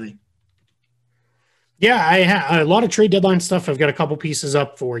on lately. Yeah, I have a lot of trade deadline stuff. I've got a couple pieces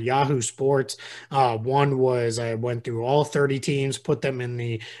up for Yahoo Sports. One was I went through all 30 teams, put them in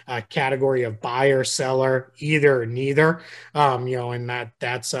the category of buyer, seller, either or neither. And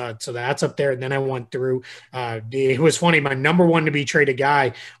that's up there. And then I went through. It was funny. My number one to be traded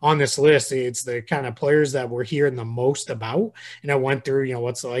guy on this list, it's the kind of players that we're hearing the most about. And I went through,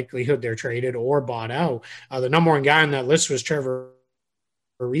 what's the likelihood they're traded or bought out. The number one guy on that list was Trevor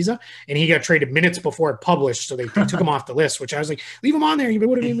Ariza, and he got traded minutes before it published, so they took him off the list, which I was like, leave him on there. He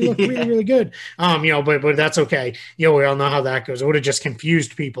would have made me look really, really good. But that's okay. We all know how that goes. It would have just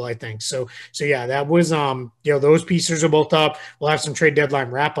confused people, I think. So yeah, that was those pieces are both up. We'll have some trade deadline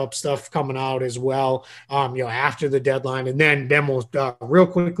wrap up stuff coming out as well. After the deadline, and then we'll real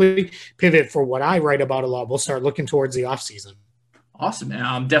quickly pivot for what I write about a lot. We'll start looking towards the off season. Awesome, man.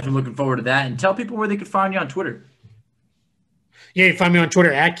 I'm definitely looking forward to that. And tell people where they could find you on Twitter. Yeah, you can find me on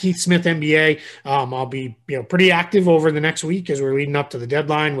Twitter at Keith Smith NBA. I'll be pretty active over the next week as we're leading up to the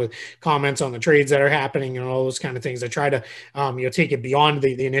deadline with comments on the trades that are happening and all those kind of things. I try to take it beyond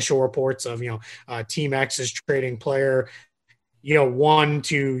the initial reports of Team X is trading player 1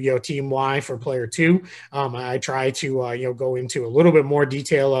 to Team Y for player 2. I try to go into a little bit more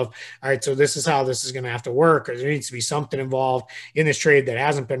detail of, all right, so this is how this is going to have to work, or there needs to be something involved in this trade that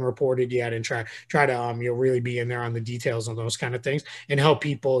hasn't been reported yet, and try to really be in there on the details of those kind of things and help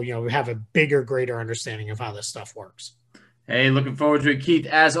people have a bigger, greater understanding of how this stuff works. Hey, looking forward to it, Keith.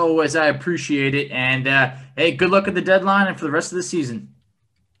 As always, I appreciate it, and hey, good luck at the deadline and for the rest of the season.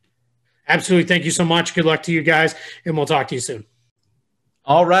 Absolutely. Thank you so much. Good luck to you guys, and we'll talk to you soon.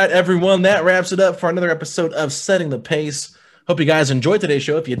 All right, everyone, that wraps it up for another episode of Setting the Pace. Hope you guys enjoyed today's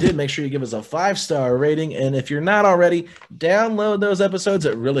show. If you did, make sure you give us a 5-star rating. And if you're not already, download those episodes.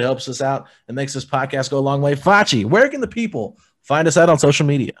 It really helps us out and makes this podcast go a long way. Fachi, where can the people find us out on social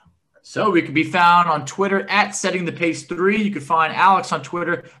media? So we can be found on Twitter at SettingThePace3. You can find Alex on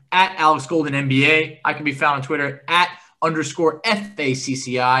Twitter at AlexGoldenNBA. I can be found on Twitter at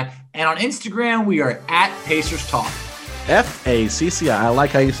 _FACCI. And on Instagram, we are at Pacers Talk. FACCI. I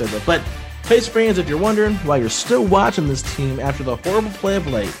like how you said that. But Pace fans, if you're wondering why you're still watching this team after the horrible play of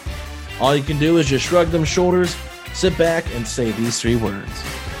late, all you can do is just shrug them shoulders, sit back, and say these 3 words.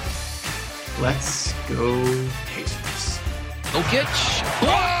 Let's go Pacers. Jokic.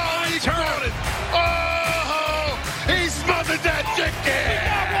 Oh, he turned it. Oh, he smothered that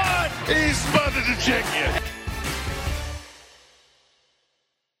chicken. He smothered the chicken.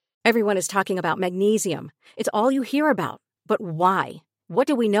 Everyone is talking about magnesium. It's all you hear about. But why? What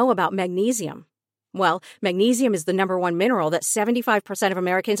do we know about magnesium? Well, magnesium is the number one mineral that 75% of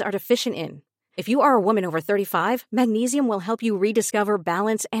Americans are deficient in. If you are a woman over 35, magnesium will help you rediscover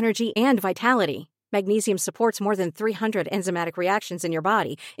balance, energy, and vitality. Magnesium supports more than 300 enzymatic reactions in your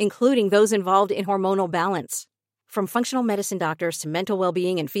body, including those involved in hormonal balance. From functional medicine doctors to mental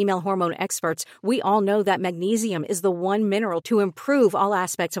well-being and female hormone experts, we all know that magnesium is the one mineral to improve all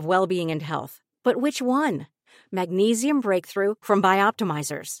aspects of well-being and health. But which one? Magnesium Breakthrough from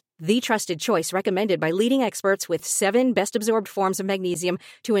Bioptimizers, the trusted choice recommended by leading experts with 7 best-absorbed forms of magnesium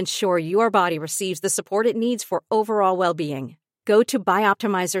to ensure your body receives the support it needs for overall well-being. Go to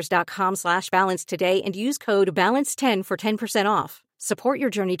bioptimizers.com/balance today and use code BALANCE10 for 10% off. Support your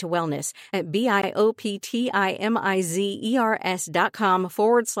journey to wellness at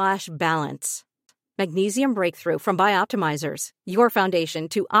bioptimizers.com/balance. Magnesium Breakthrough from Bioptimizers, your foundation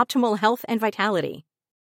to optimal health and vitality.